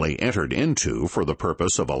 and only entered into for the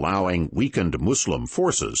purpose of allowing weakened Muslim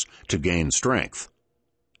forces to gain strength.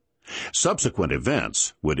 Subsequent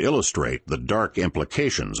events would illustrate the dark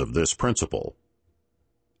implications of this principle.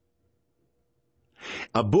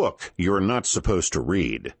 A book you're not supposed to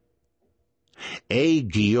read. A.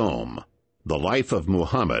 Guillaume, The Life of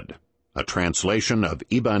Muhammad, a translation of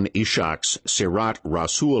Ibn Ishaq's Sirat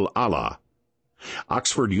Rasul Allah,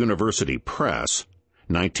 Oxford University Press,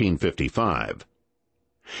 1955.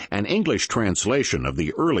 An English translation of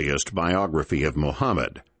the earliest biography of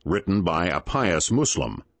Muhammad, written by a pious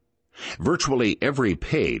Muslim. Virtually every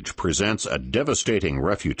page presents a devastating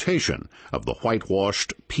refutation of the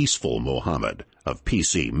whitewashed, peaceful Muhammad of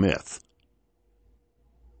PC myth.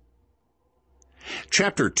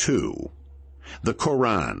 Chapter 2. The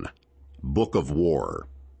Quran, Book of War.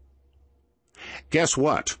 Guess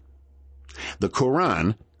what? The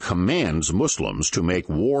Quran commands Muslims to make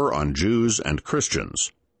war on Jews and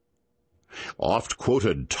Christians.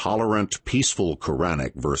 Oft-quoted tolerant, peaceful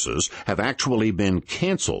Quranic verses have actually been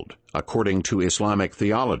canceled according to Islamic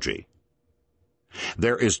theology.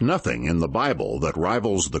 There is nothing in the Bible that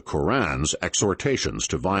rivals the Quran's exhortations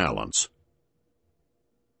to violence.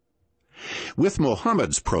 With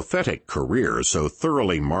Muhammad's prophetic career so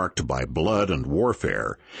thoroughly marked by blood and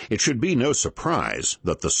warfare, it should be no surprise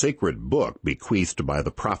that the sacred book bequeathed by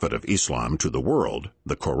the Prophet of Islam to the world,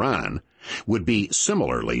 the Quran, would be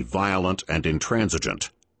similarly violent and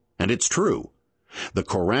intransigent. And it's true. The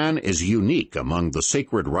Quran is unique among the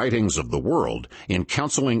sacred writings of the world in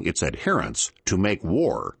counseling its adherents to make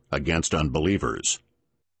war against unbelievers.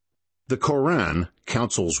 The Quran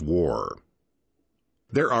counsels war.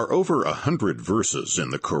 There are over 100 verses in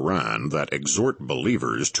the Quran that exhort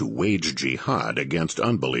believers to wage jihad against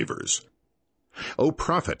unbelievers. O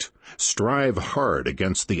Prophet, strive hard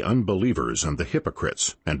against the unbelievers and the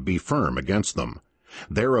hypocrites, and be firm against them.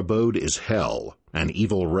 Their abode is hell, an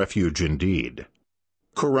evil refuge indeed.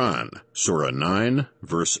 Quran, Surah 9,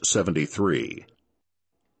 verse 73.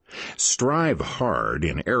 Strive hard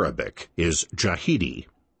in Arabic is jahidi,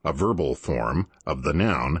 a verbal form of the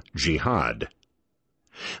noun jihad.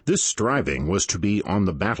 This striving was to be on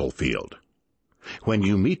the battlefield. When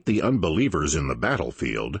you meet the unbelievers in the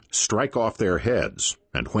battlefield, strike off their heads,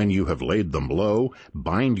 and when you have laid them low,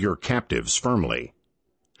 bind your captives firmly.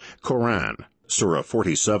 Quran, Surah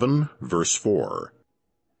 47, verse 4.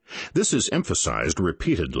 This is emphasized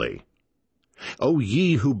repeatedly. O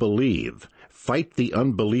ye who believe, fight the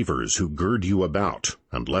unbelievers who gird you about,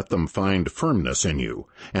 and let them find firmness in you,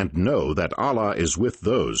 and know that Allah is with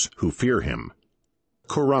those who fear him.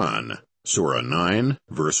 Quran, Surah 9,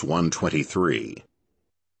 verse 123.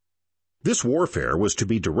 This warfare was to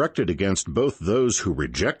be directed against both those who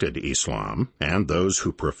rejected Islam and those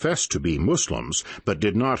who professed to be Muslims but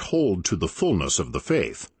did not hold to the fullness of the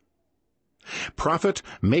faith. Prophet,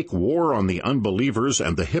 make war on the unbelievers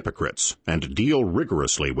and the hypocrites, and deal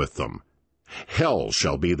rigorously with them. Hell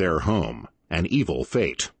shall be their home, an evil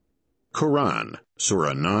fate. Quran,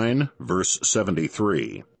 Surah 9, verse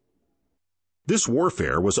 73. This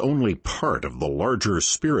warfare was only part of the larger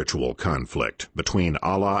spiritual conflict between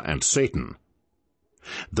Allah and Satan.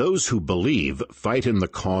 Those who believe fight in the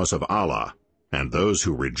cause of Allah, and those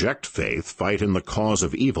who reject faith fight in the cause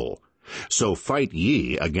of evil. So fight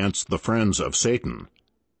ye against the friends of Satan.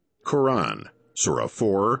 Quran, Surah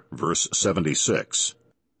 4, verse 76.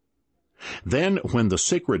 Then, when the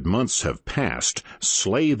sacred months have passed,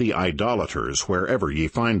 slay the idolaters wherever ye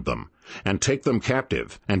find them, and take them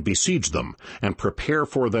captive, and besiege them, and prepare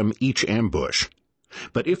for them each ambush.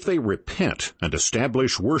 But if they repent, and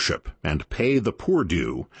establish worship, and pay the poor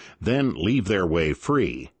due, then leave their way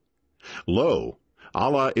free. Lo,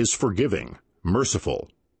 Allah is forgiving, merciful.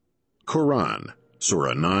 Quran,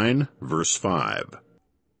 Surah 9, verse 5.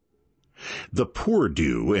 The poor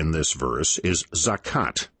due in this verse is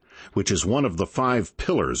zakat, which is one of the 5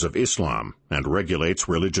 pillars of Islam and regulates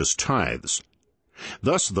religious tithes.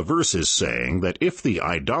 Thus the verse is saying that if the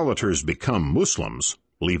idolaters become Muslims,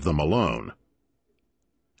 leave them alone.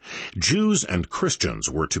 Jews and Christians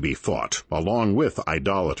were to be fought, along with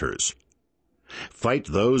idolaters. Fight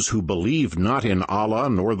those who believe not in Allah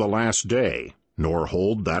nor the last day, nor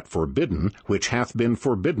hold that forbidden which hath been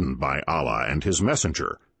forbidden by Allah and his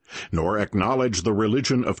messenger, nor acknowledge the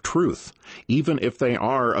religion of truth, even if they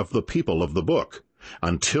are of the people of the book,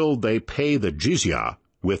 until they pay the jizya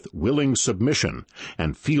with willing submission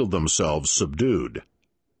and feel themselves subdued.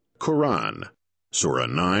 Quran, Surah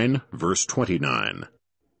 9, verse 29.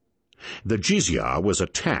 The jizya was a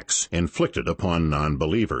tax inflicted upon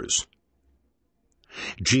non-believers.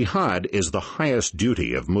 Jihad is the highest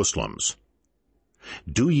duty of Muslims.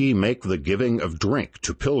 Do ye make the giving of drink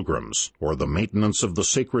to pilgrims, or the maintenance of the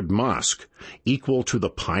sacred mosque, equal to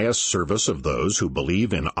the pious service of those who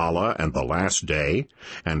believe in Allah and the last day,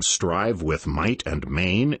 and strive with might and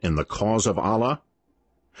main in the cause of Allah?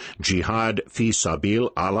 Jihad fi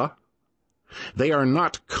sabil Allah? They are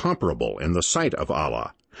not comparable in the sight of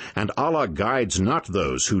Allah, and Allah guides not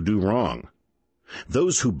those who do wrong.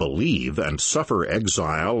 Those who believe and suffer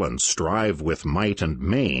exile and strive with might and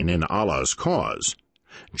main in Allah's cause,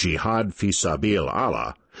 jihad fi sabil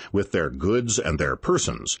Allah, with their goods and their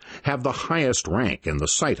persons, have the highest rank in the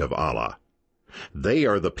sight of Allah. They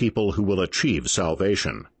are the people who will achieve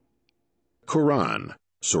salvation. Quran,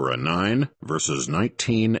 Surah 9, verses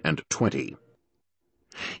 19 and 20.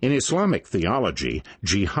 In Islamic theology,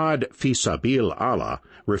 jihad fi sabil Allah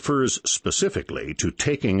refers specifically to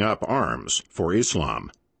taking up arms for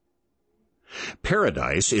Islam.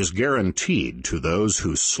 Paradise is guaranteed to those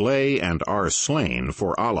who slay and are slain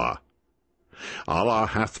for Allah. Allah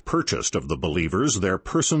hath purchased of the believers their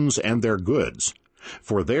persons and their goods,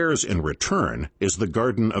 for theirs in return is the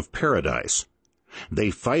garden of paradise.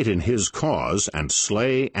 They fight in his cause and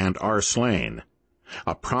slay and are slain,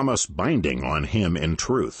 a promise binding on him in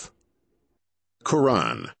truth.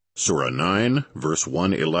 Quran, Surah 9, verse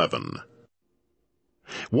 111.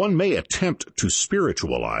 One may attempt to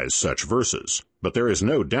spiritualize such verses, but there is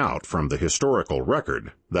no doubt from the historical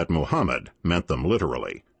record that Muhammad meant them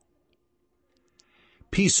literally.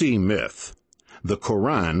 PC myth: the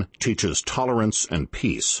Quran teaches tolerance and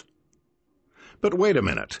peace. But wait a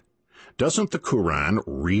minute. Doesn't the Quran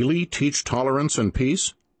really teach tolerance and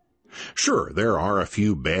peace? Sure, there are a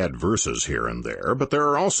few bad verses here and there, but there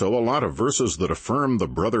are also a lot of verses that affirm the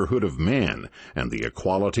brotherhood of man and the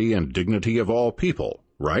equality and dignity of all people,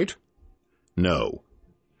 right? No.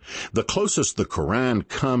 The closest the Quran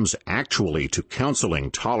comes actually to counseling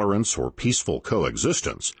tolerance or peaceful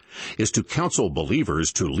coexistence is to counsel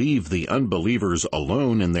believers to leave the unbelievers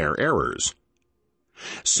alone in their errors.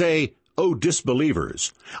 Say, O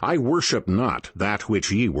disbelievers, I worship not that which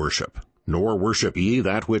ye worship, nor worship ye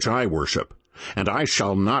that which I worship, and I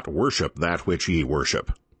shall not worship that which ye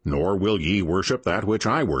worship, nor will ye worship that which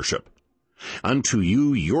I worship. Unto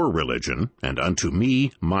you your religion, and unto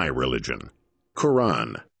me my religion.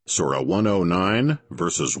 Quran, Surah 109,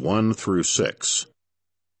 verses 1 through 6.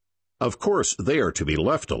 Of course, they are to be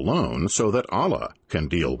left alone so that Allah can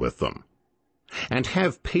deal with them. And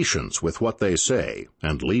have patience with what they say,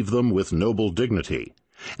 and leave them with noble dignity,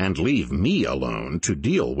 and leave me alone to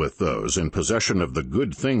deal with those in possession of the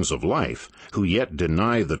good things of life, who yet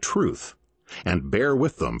deny the truth, and bear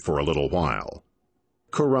with them for a little while.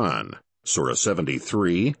 Quran, Surah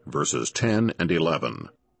 73, verses 10 and 11.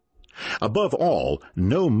 Above all,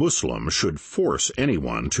 no Muslim should force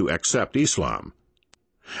anyone to accept Islam.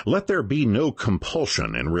 Let there be no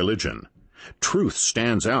compulsion in religion. Truth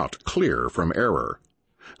stands out clear from error.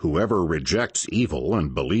 Whoever rejects evil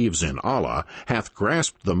and believes in Allah hath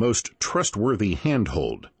grasped the most trustworthy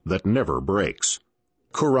handhold that never breaks.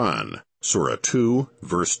 Quran, Surah 2,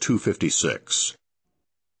 verse 256.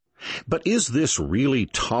 But is this really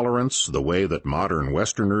tolerance the way that modern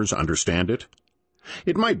Westerners understand it?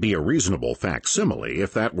 It might be a reasonable facsimile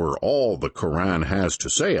if that were all the Quran has to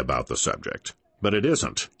say about the subject, but it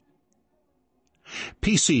isn't.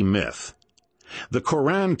 PC myth. The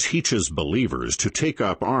Quran teaches believers to take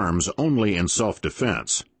up arms only in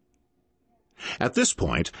self-defense. At this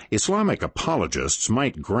point, Islamic apologists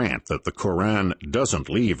might grant that the Quran doesn't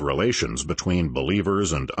leave relations between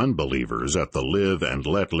believers and unbelievers at the live and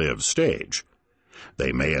let live stage.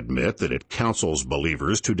 They may admit that it counsels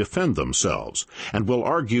believers to defend themselves, and will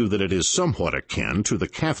argue that it is somewhat akin to the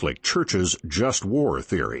Catholic Church's just war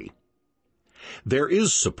theory. There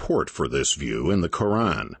is support for this view in the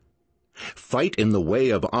Quran. Fight in the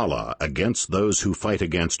way of Allah against those who fight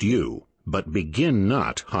against you, but begin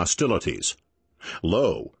not hostilities.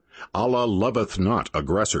 Lo, Allah loveth not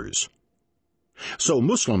aggressors. So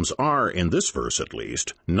Muslims are, in this verse at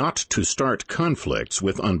least, not to start conflicts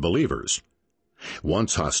with unbelievers.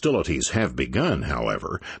 Once hostilities have begun,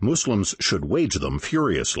 however, Muslims should wage them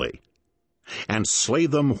furiously. And slay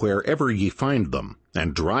them wherever ye find them,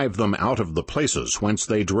 and drive them out of the places whence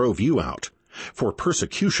they drove you out, for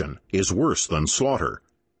persecution is worse than slaughter.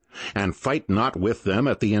 And fight not with them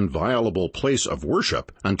at the inviolable place of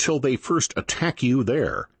worship until they first attack you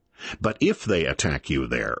there. But if they attack you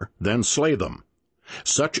there, then slay them.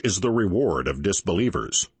 Such is the reward of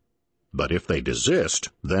disbelievers. But if they desist,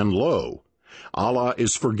 then lo, Allah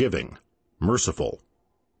is forgiving, merciful.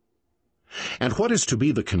 And what is to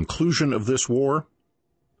be the conclusion of this war?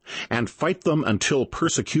 And fight them until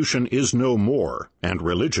persecution is no more, and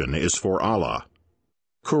religion is for Allah.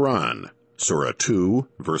 Quran, Surah 2,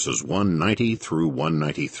 verses 190 through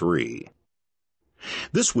 193.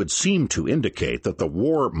 This would seem to indicate that the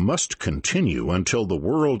war must continue until the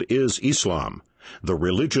world is Islam, the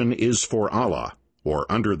religion is for Allah,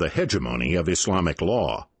 or under the hegemony of Islamic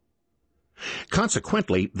law.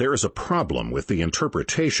 Consequently, there is a problem with the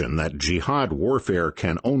interpretation that jihad warfare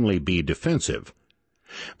can only be defensive.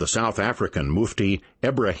 The South African Mufti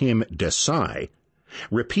Ebrahim Desai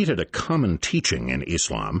repeated a common teaching in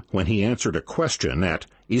Islam when he answered a question at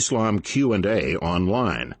Islam Q&A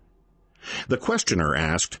online. The questioner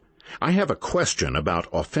asked, "I have a question about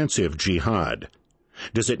offensive jihad.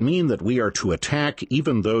 Does it mean that we are to attack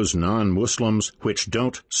even those non-Muslims which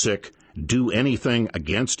don't do anything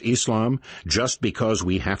against Islam just because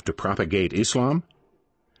we have to propagate Islam?"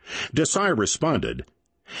 Desai responded,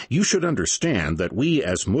 "You should understand that we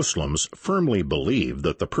as Muslims firmly believe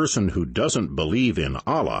that the person who doesn't believe in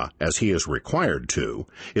Allah as he is required to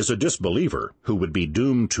is a disbeliever who would be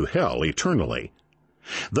doomed to hell eternally.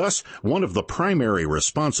 Thus, one of the primary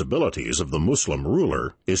responsibilities of the Muslim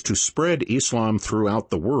ruler is to spread Islam throughout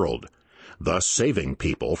the world, thus saving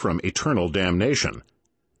people from eternal damnation.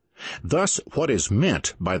 Thus, what is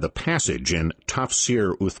meant by the passage in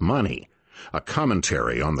Tafsir Uthmani, a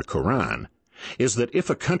commentary on the Quran, is that if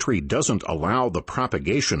a country doesn't allow the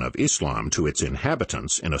propagation of Islam to its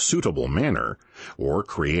inhabitants in a suitable manner, or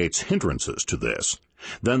creates hindrances to this,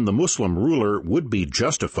 then the Muslim ruler would be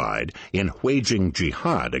justified in waging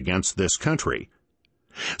jihad against this country,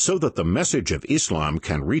 so that the message of Islam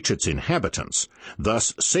can reach its inhabitants,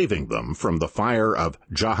 thus saving them from the fire of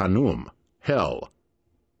Jahannum, hell.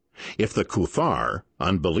 If the kuffar,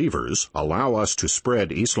 unbelievers, allow us to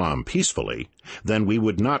spread Islam peacefully, then we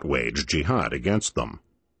would not wage jihad against them.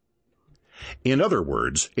 In other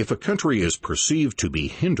words, if a country is perceived to be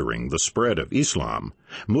hindering the spread of Islam,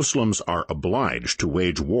 Muslims are obliged to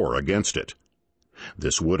wage war against it.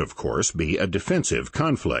 This would, of course, be a defensive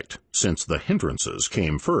conflict, since the hindrances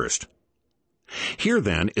came first. Here,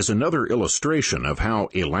 then, is another illustration of how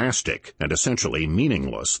elastic and essentially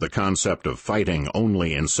meaningless the concept of fighting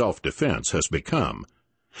only in self-defense has become.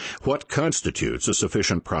 What constitutes a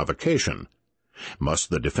sufficient provocation? Must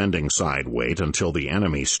the defending side wait until the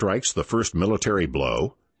enemy strikes the first military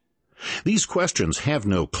blow? These questions have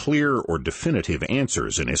no clear or definitive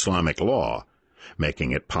answers in Islamic law,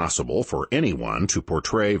 making it possible for anyone to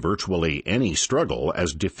portray virtually any struggle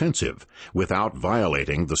as defensive without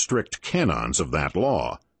violating the strict canons of that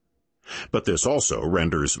law. But this also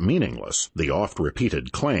renders meaningless the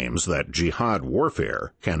oft-repeated claims that jihad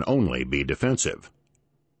warfare can only be defensive.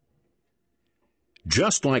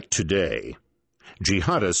 Just like today,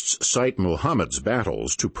 jihadists cite Muhammad's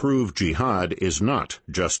battles to prove jihad is not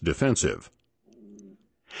just defensive.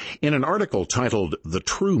 In an article titled The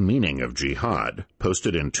True Meaning of Jihad,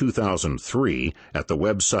 posted in 2003 at the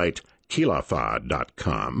website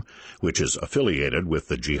khilafah.com, which is affiliated with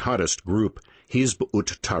the jihadist group Hizb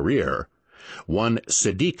ut-Tahrir, one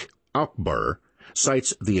Siddiq Akbar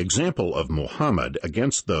cites the example of Muhammad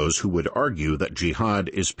against those who would argue that jihad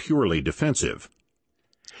is purely defensive.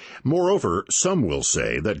 Moreover, some will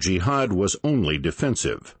say that jihad was only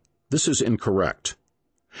defensive. This is incorrect.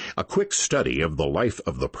 A quick study of the life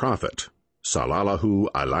of the Prophet, sallallahu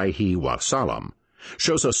alaihi wasallam,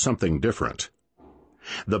 shows us something different.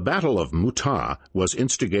 The Battle of Mu'tah was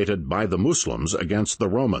instigated by the Muslims against the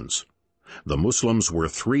Romans. The Muslims were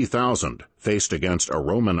 3,000 faced against a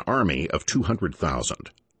Roman army of 200,000.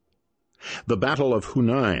 The Battle of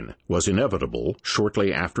Hunain was inevitable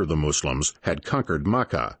shortly after the Muslims had conquered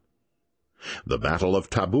Makkah. The Battle of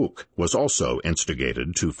Tabuk was also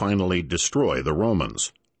instigated to finally destroy the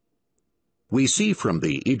Romans. We see from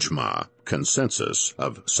the ijma, consensus,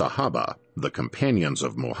 of Sahaba, the companions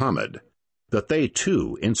of Muhammad, that they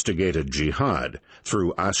too instigated jihad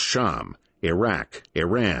through Ash-Sham, Iraq,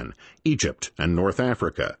 Iran, Egypt, and North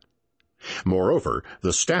Africa. Moreover,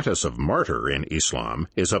 the status of martyr in Islam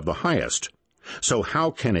is of the highest, so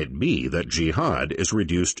how can it be that jihad is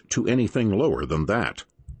reduced to anything lower than that?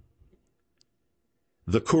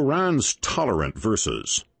 The Quran's tolerant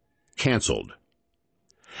verses. Cancelled.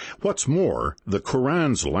 What's more, the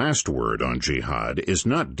Quran's last word on jihad is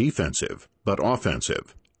not defensive, but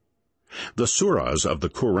offensive. The surahs of the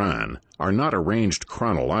Quran are not arranged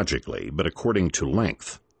chronologically, but according to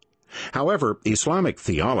length. However, Islamic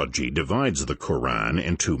theology divides the Quran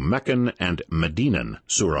into Meccan and Medinan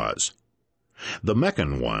surahs. The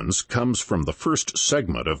Meccan ones comes from the first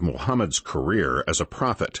segment of Muhammad's career as a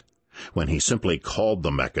prophet, when he simply called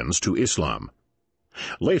the Meccans to Islam.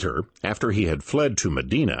 Later, after he had fled to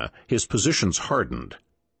Medina, his positions hardened.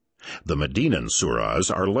 The Medinan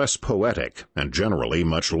surahs are less poetic and generally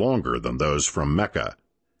much longer than those from Mecca.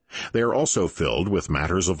 They are also filled with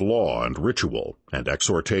matters of law and ritual and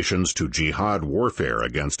exhortations to jihad warfare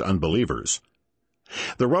against unbelievers.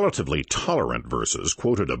 The relatively tolerant verses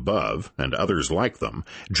quoted above, and others like them,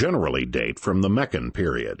 generally date from the Meccan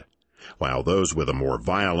period, while those with a more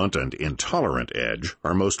violent and intolerant edge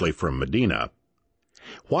are mostly from Medina.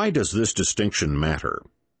 Why does this distinction matter?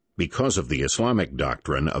 Because of the Islamic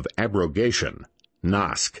doctrine of abrogation,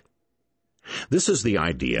 naskh. This is the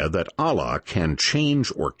idea that Allah can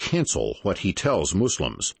change or cancel what He tells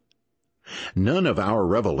Muslims. None of our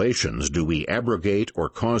revelations do we abrogate or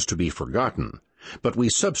cause to be forgotten, but we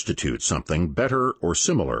substitute something better or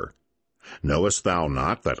similar. Knowest thou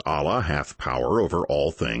not that Allah hath power over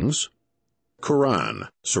all things? Quran,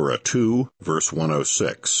 Surah 2, verse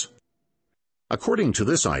 106. According to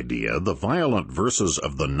this idea, the violent verses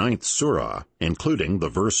of the 9th surah, including the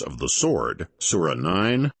verse of the sword, Surah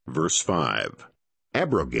 9, verse 5,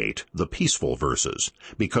 abrogate the peaceful verses,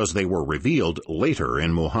 because they were revealed later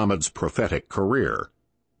in Muhammad's prophetic career.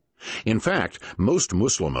 In fact, most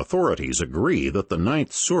Muslim authorities agree that the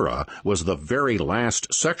 9th surah was the very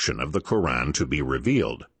last section of the Quran to be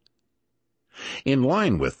revealed. In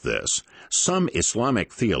line with this, some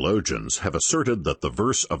Islamic theologians have asserted that the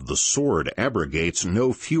verse of the sword abrogates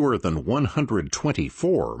no fewer than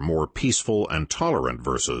 124 more peaceful and tolerant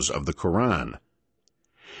verses of the Quran.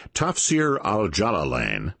 Tafsir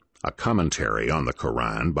al-Jalalain, a commentary on the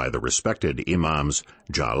Quran by the respected Imams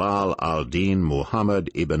Jalal al-Din Muhammad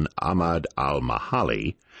ibn Ahmad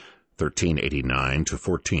al-Mahali, 1389 to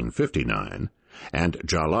 1459, and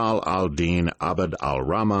Jalal al-Din Abd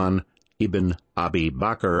al-Rahman Ibn Abi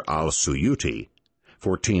Bakr al-Suyuti,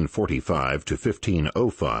 1445 to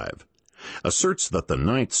 1505, asserts that the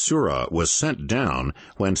 9th surah was sent down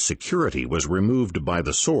when security was removed by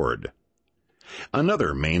the sword.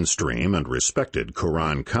 Another mainstream and respected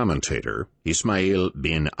Quran commentator, Ismail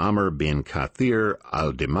bin Amr bin Kathir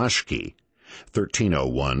al-Dimashqi,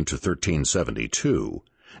 1301 to 1372,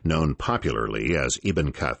 known popularly as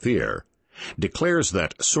Ibn Kathir, declares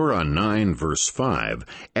that Surah 9 verse 5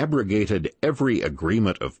 abrogated every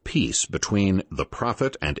agreement of peace between the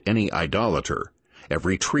prophet and any idolater,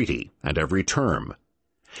 every treaty and every term.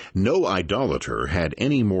 No idolater had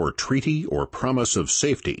any more treaty or promise of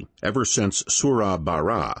safety ever since Surah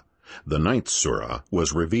Bara, the 9th surah,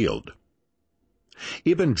 was revealed.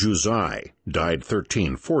 Ibn Juzai died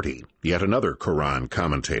 1340, yet another Quran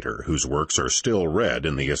commentator whose works are still read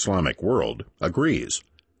in the Islamic world, agrees.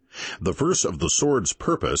 The verse of the sword's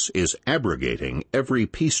purpose is abrogating every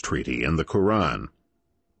peace treaty in the Quran.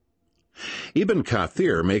 Ibn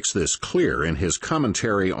Kathir makes this clear in his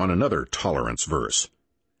commentary on another tolerance verse.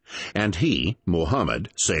 And he, Muhammad,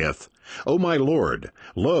 saith, O my Lord,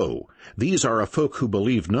 lo, these are a folk who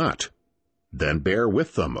believe not. Then bear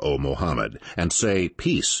with them, O Muhammad, and say,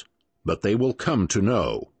 Peace, but they will come to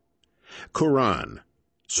know. Quran,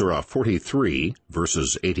 Surah 43,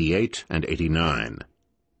 verses 88 and 89.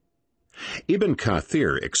 Ibn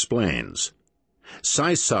Kathir explains,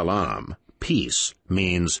 Sai salam, peace,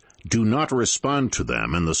 means do not respond to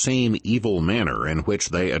them in the same evil manner in which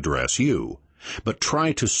they address you, but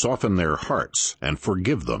try to soften their hearts and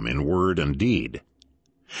forgive them in word and deed.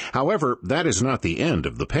 However, that is not the end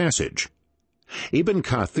of the passage. Ibn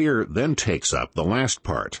Kathir then takes up the last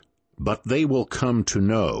part, but they will come to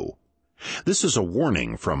know. This is a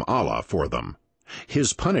warning from Allah for them.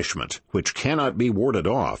 His punishment, which cannot be warded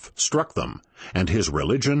off, struck them, and his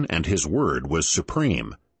religion and his word was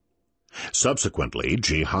supreme. Subsequently,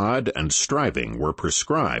 jihad and striving were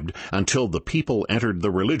prescribed until the people entered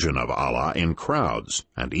the religion of Allah in crowds,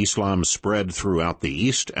 and Islam spread throughout the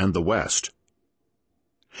East and the West.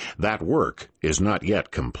 That work is not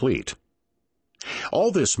yet complete.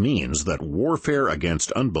 All this means that warfare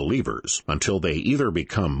against unbelievers until they either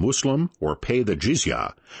become Muslim or pay the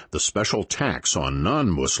jizya, the special tax on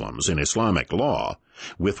non-Muslims in Islamic law,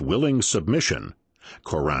 with willing submission,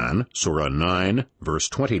 Quran, Surah 9, verse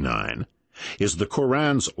 29, is the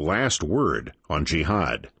Quran's last word on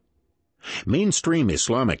jihad. Mainstream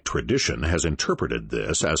Islamic tradition has interpreted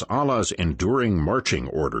this as Allah's enduring marching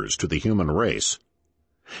orders to the human race.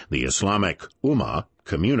 The Islamic Ummah,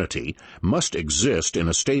 community, must exist in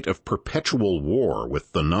a state of perpetual war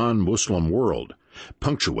with the non-Muslim world,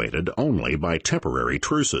 punctuated only by temporary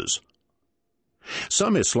truces.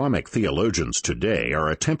 Some Islamic theologians today are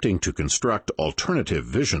attempting to construct alternative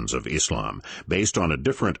visions of Islam based on a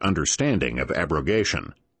different understanding of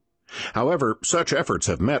abrogation. However, such efforts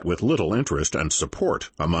have met with little interest and support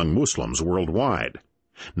among Muslims worldwide,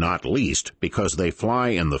 not least because they fly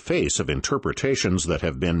in the face of interpretations that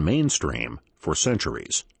have been mainstream for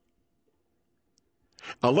centuries.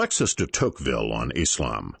 Alexis de Tocqueville on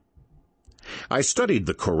Islam. I studied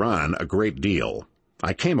the Quran a great deal.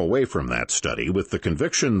 I came away from that study with the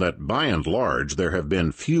conviction that by and large there have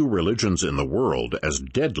been few religions in the world as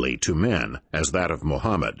deadly to men as that of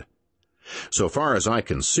Muhammad. So far as I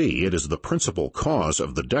can see, it is the principal cause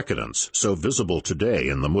of the decadence so visible today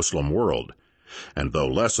in the Muslim world, and though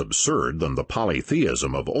less absurd than the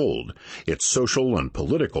polytheism of old, its social and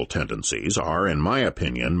political tendencies are, in my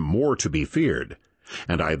opinion, more to be feared,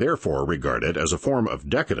 and I therefore regard it as a form of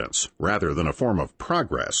decadence rather than a form of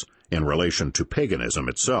progress in relation to paganism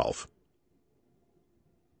itself.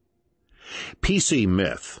 PC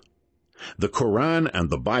myth. The Quran and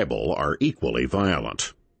the Bible are equally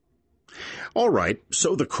violent. All right,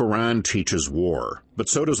 so the Quran teaches war, but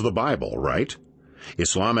so does the Bible, right?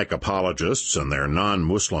 Islamic apologists and their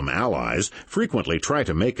non-Muslim allies frequently try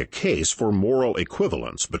to make a case for moral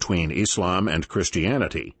equivalence between Islam and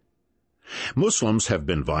Christianity. Muslims have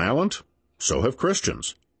been violent, so have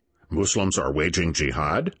Christians. Muslims are waging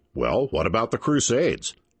jihad? Well, what about the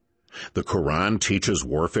Crusades? The Quran teaches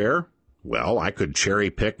warfare? Well, I could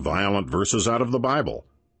cherry-pick violent verses out of the Bible.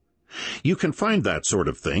 You can find that sort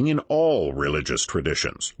of thing in all religious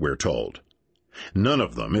traditions, we're told. None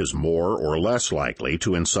of them is more or less likely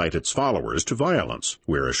to incite its followers to violence,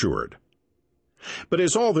 we're assured. But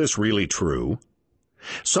is all this really true?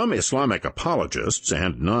 Some Islamic apologists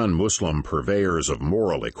and non-Muslim purveyors of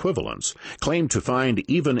moral equivalence claim to find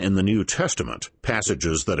even in the New Testament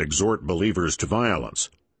passages that exhort believers to violence.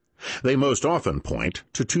 They most often point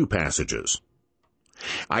to two passages.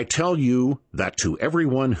 I tell you that to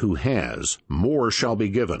everyone who has, more shall be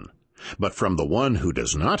given, but from the one who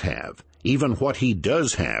does not have, even what he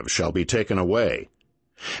does have shall be taken away.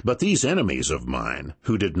 But these enemies of mine,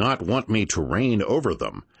 who did not want me to reign over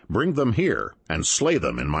them, bring them here and slay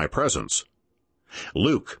them in my presence.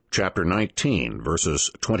 Luke chapter 19,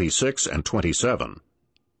 verses 26 and 27.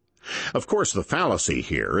 Of course, the fallacy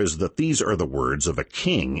here is that these are the words of a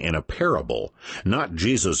king in a parable, not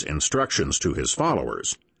Jesus' instructions to his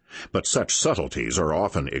followers. But such subtleties are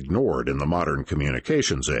often ignored in the modern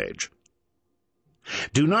communications age.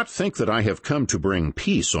 Do not think that I have come to bring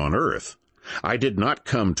peace on earth. I did not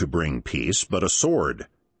come to bring peace, but a sword.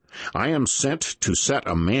 I am sent to set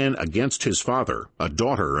a man against his father, a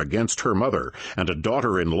daughter against her mother, and a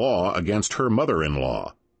daughter-in-law against her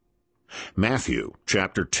mother-in-law. Matthew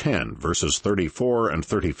chapter 10, verses 34 and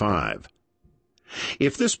 35.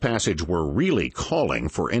 If this passage were really calling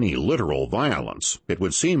for any literal violence, it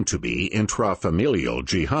would seem to be intrafamilial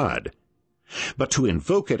jihad. But to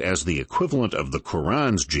invoke it as the equivalent of the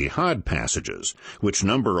Quran's jihad passages, which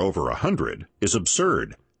number over 100, is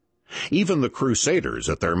absurd. Even the Crusaders,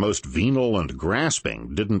 at their most venal and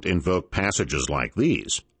grasping, didn't invoke passages like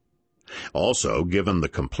these. Also, given the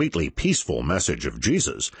completely peaceful message of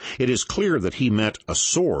Jesus, it is clear that he meant a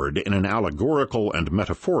sword in an allegorical and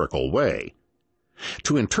metaphorical way.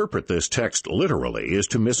 To interpret this text literally is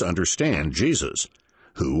to misunderstand Jesus,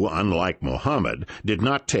 who, unlike Muhammad, did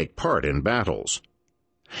not take part in battles.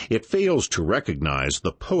 It fails to recognize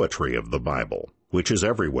the poetry of the Bible, which is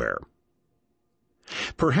everywhere.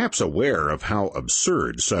 Perhaps aware of how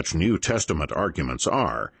absurd such New Testament arguments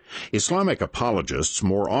are, Islamic apologists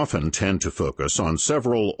more often tend to focus on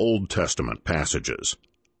several Old Testament passages.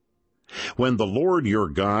 When the Lord your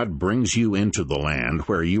God brings you into the land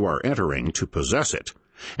where you are entering to possess it,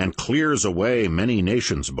 and clears away many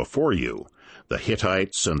nations before you, the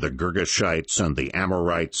Hittites and the Girgashites and the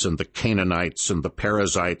Amorites and the Canaanites and the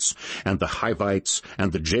Perizzites and the Hivites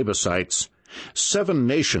and the Jebusites, 7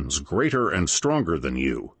 nations greater and stronger than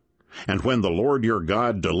you. And when the Lord your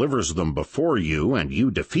God delivers them before you, and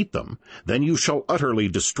you defeat them, then you shall utterly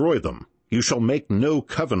destroy them. You shall make no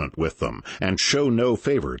covenant with them, and show no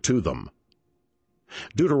favor to them.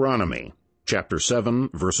 Deuteronomy, chapter 7,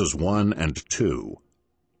 verses 1 and 2.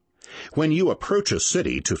 When you approach a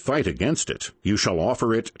city to fight against it, you shall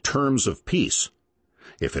offer it terms of peace.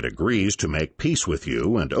 If it agrees to make peace with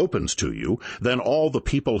you and opens to you, then all the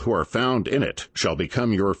people who are found in it shall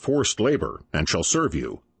become your forced labor and shall serve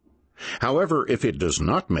you. However, if it does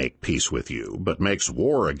not make peace with you, but makes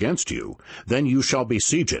war against you, then you shall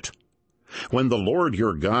besiege it. When the Lord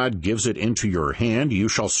your God gives it into your hand, you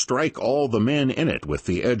shall strike all the men in it with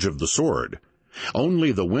the edge of the sword.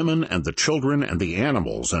 Only the women and the children and the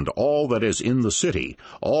animals and all that is in the city,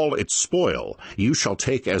 all its spoil, you shall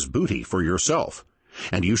take as booty for yourself.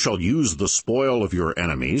 And you shall use the spoil of your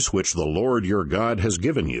enemies, which the Lord your God has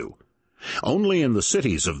given you. Only in the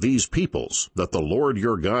cities of these peoples, that the Lord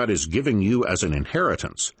your God is giving you as an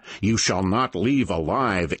inheritance, you shall not leave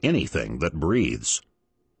alive anything that breathes.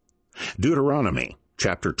 Deuteronomy,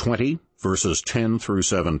 chapter 20, verses 10 through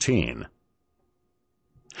 17.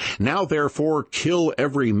 Now therefore kill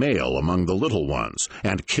every male among the little ones,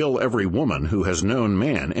 and kill every woman who has known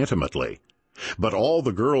man intimately. But all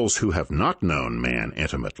the girls who have not known man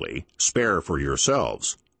intimately, spare for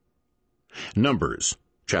yourselves. Numbers,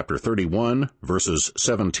 chapter 31, verses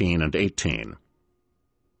 17 and 18.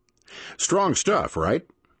 Strong stuff, right?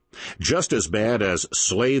 Just as bad as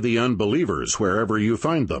slay the unbelievers wherever you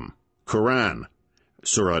find them. Quran,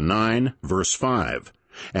 Surah 9, verse 5.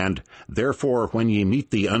 And, therefore, when ye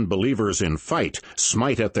meet the unbelievers in fight,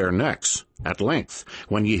 smite at their necks. At length,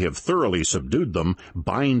 when ye have thoroughly subdued them,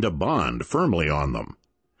 bind a bond firmly on them.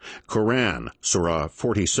 Quran, Surah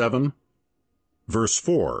 47, verse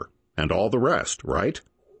 4, and all the rest, right?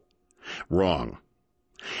 Wrong.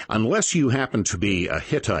 Unless you happen to be a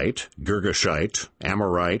Hittite, Girgashite,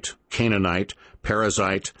 Amorite, Canaanite,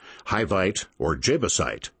 Perizzite, Hivite, or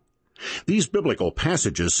Jebusite. These biblical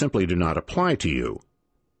passages simply do not apply to you.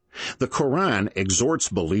 The Quran exhorts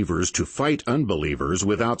believers to fight unbelievers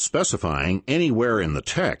without specifying anywhere in the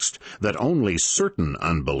text that only certain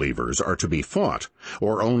unbelievers are to be fought,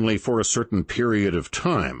 or only for a certain period of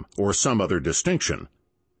time, or some other distinction.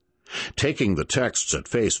 Taking the texts at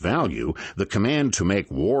face value, the command to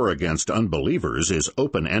make war against unbelievers is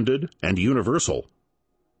open-ended and universal.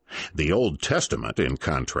 The Old Testament, in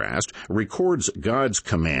contrast, records God's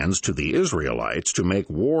commands to the Israelites to make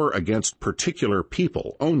war against particular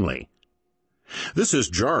people only. This is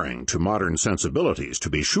jarring to modern sensibilities, to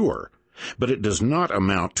be sure, but it does not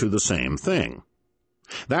amount to the same thing.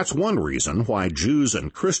 That's one reason why Jews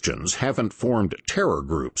and Christians haven't formed terror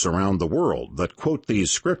groups around the world that quote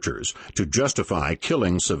these scriptures to justify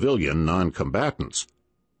killing civilian non-combatants.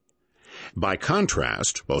 By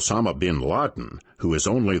contrast, Osama bin Laden, who is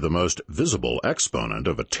only the most visible exponent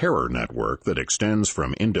of a terror network that extends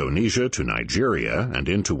from Indonesia to Nigeria and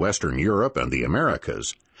into Western Europe and the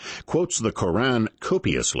Americas, quotes the Quran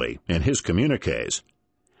copiously in his communiques.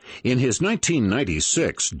 In his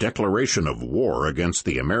 1996 declaration of war against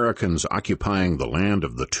the Americans occupying the land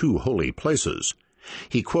of the two holy places,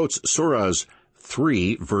 he quotes Surahs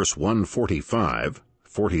 3, verse 145,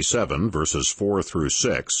 47, verses 4 through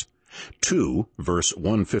 6, 2, verse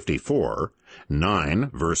 154, 9,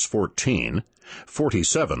 verse 14,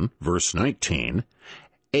 47, verse 19,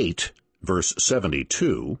 8, verse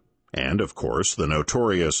 72, and, of course, the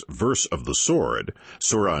notorious verse of the sword,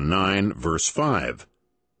 Surah 9, verse 5.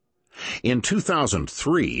 In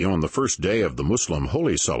 2003, on the first day of the Muslim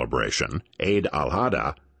holy celebration, Eid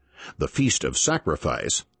al-Adha, the Feast of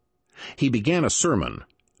Sacrifice, He began a sermon,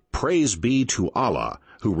 "Praise be to Allah,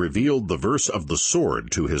 who revealed the verse of the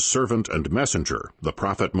sword to his servant and messenger, the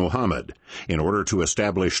prophet Muhammad, in order to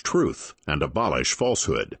establish truth and abolish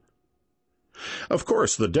falsehood." Of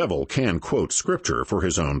course, the devil can quote Scripture for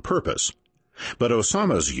his own purpose, but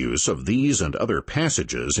Osama's use of these and other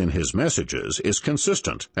passages in his messages is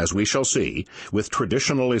consistent, as we shall see, with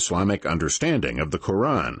traditional Islamic understanding of the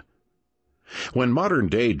Quran. When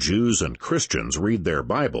modern-day Jews and Christians read their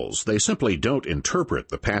Bibles, they simply don't interpret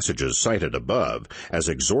the passages cited above as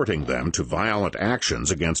exhorting them to violent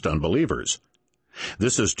actions against unbelievers.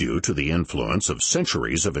 This is due to the influence of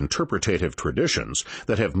centuries of interpretative traditions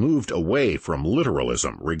that have moved away from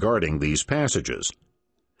literalism regarding these passages.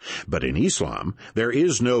 But in Islam, there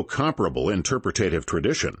is no comparable interpretative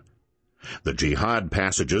tradition. The jihad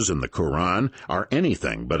passages in the Quran are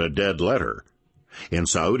anything but a dead letter. In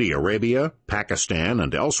Saudi Arabia, Pakistan,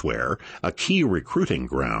 and elsewhere, a key recruiting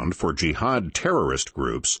ground for jihad terrorist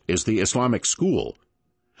groups is the Islamic school.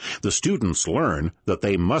 The students learn that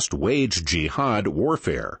they must wage jihad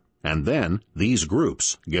warfare, and then these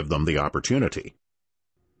groups give them the opportunity.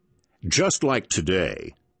 Just like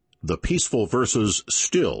today, the peaceful verses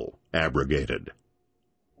still abrogated.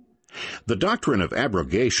 The doctrine of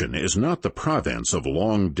abrogation is not the province of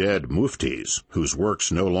long-dead muftis, whose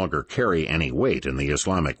works no longer carry any weight in the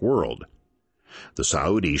Islamic world. The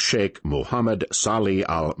Saudi Sheikh Muhammad Salih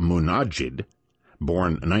al-Munajjid,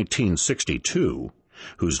 born 1962,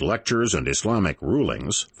 whose lectures and Islamic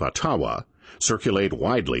rulings, fatwa, circulate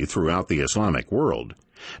widely throughout the Islamic world,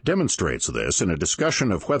 demonstrates this in a discussion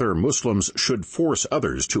of whether Muslims should force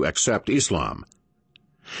others to accept Islam.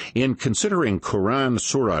 In considering Quran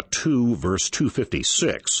Surah 2, verse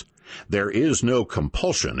 256, "There is no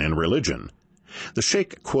compulsion in religion," the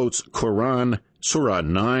Sheikh quotes Quran Surah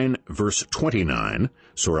 9, verse 29,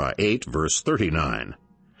 Surah 8, verse 39,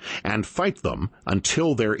 "and fight them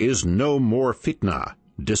until there is no more fitna,"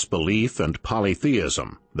 disbelief and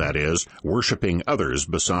polytheism, that is, worshipping others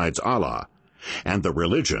besides Allah, "and the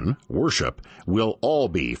religion, worship, will all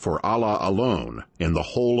be for Allah alone in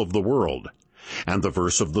the whole of the world," and the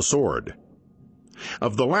verse of the sword.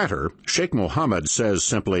 Of the latter, Sheikh Muhammad says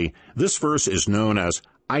simply, this verse is known as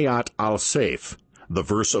Ayat al-Sayf, the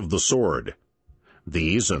verse of the sword.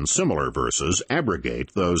 These and similar verses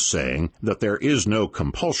abrogate those saying that there is no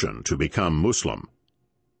compulsion to become Muslim.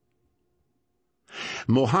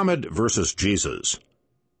 Muhammad versus Jesus.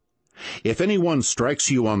 "If anyone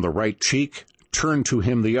strikes you on the right cheek, turn to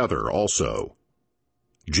him the other also."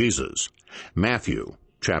 Jesus, Matthew,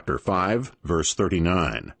 chapter 5, verse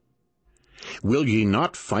 39. "Will ye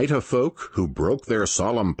not fight a folk who broke their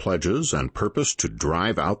solemn pledges and purposed to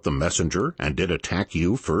drive out the messenger and did attack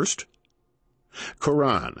you first?"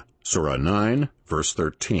 Quran, Surah 9, verse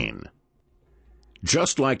 13.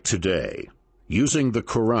 Just like today, using the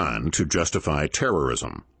Quran to justify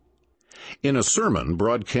terrorism. In a sermon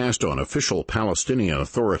broadcast on official Palestinian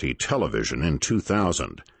Authority television in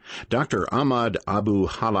 2000, Dr. Ahmad Abu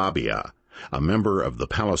Halabia, a member of the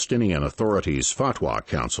Palestinian Authority's Fatwa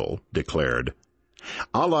Council, declared,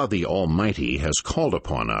 "Allah the Almighty has called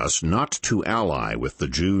upon us not to ally with the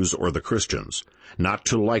Jews or the Christians, not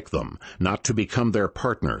to like them, not to become their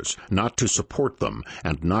partners, not to support them,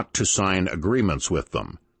 and not to sign agreements with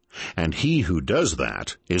them. And he who does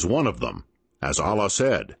that is one of them. As Allah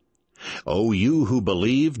said, 'O you who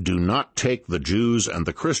believe, do not take the Jews and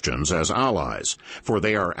the Christians as allies, for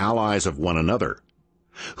they are allies of one another.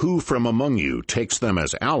 Who from among you takes them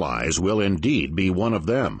as allies will indeed be one of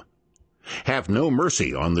them. Have no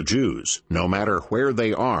mercy on the Jews, no matter where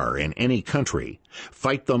they are in any country.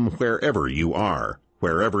 Fight them wherever you are.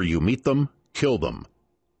 Wherever you meet them, kill them.'"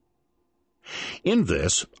 In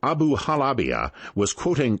this, Abu Halabia was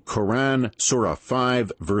quoting Quran Surah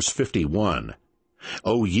 5, verse 51.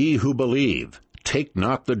 "O ye who believe, take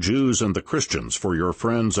not the Jews and the Christians for your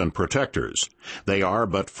friends and protectors. They are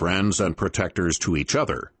but friends and protectors to each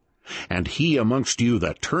other. And he amongst you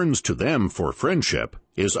that turns to them for friendship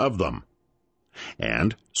is of them."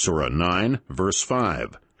 And Surah 9, verse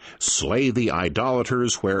 5, "Slay the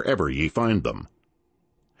idolaters wherever ye find them."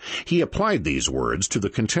 He applied these words to the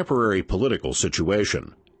contemporary political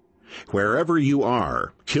situation. Wherever you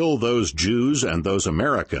are, kill those Jews and those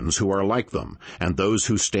Americans who are like them, and those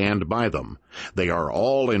who stand by them. They are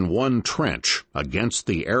all in one trench against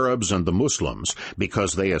the Arabs and the Muslims,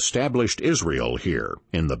 because they established Israel here,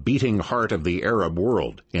 in the beating heart of the Arab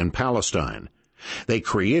world, in Palestine. They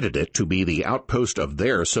created it to be the outpost of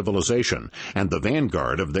their civilization and the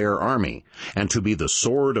vanguard of their army, and to be the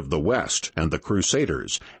sword of the West and the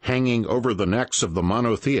Crusaders, hanging over the necks of the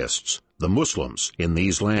monotheists, the Muslims, in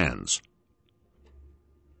these lands.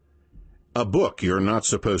 A book you're not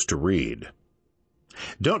supposed to read.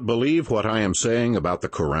 Don't believe what I am saying about the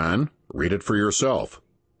Quran? Read it for yourself.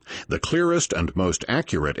 The clearest and most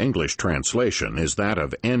accurate English translation is that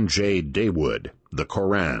of N.J. Dawood, The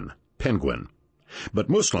Koran, Penguin. But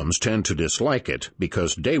Muslims tend to dislike it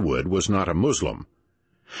because Dawood was not a Muslim.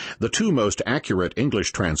 The two most accurate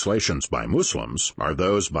English translations by Muslims are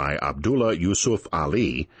those by Abdullah Yusuf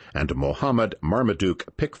Ali and Mohammed Marmaduke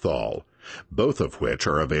Pickthall, both of which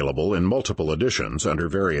are available in multiple editions under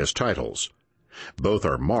various titles. Both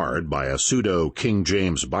are marred by a pseudo-King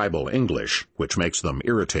James Bible English, which makes them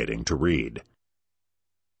irritating to read.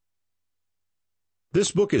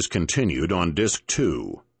 This book is continued on Disc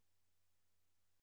 2.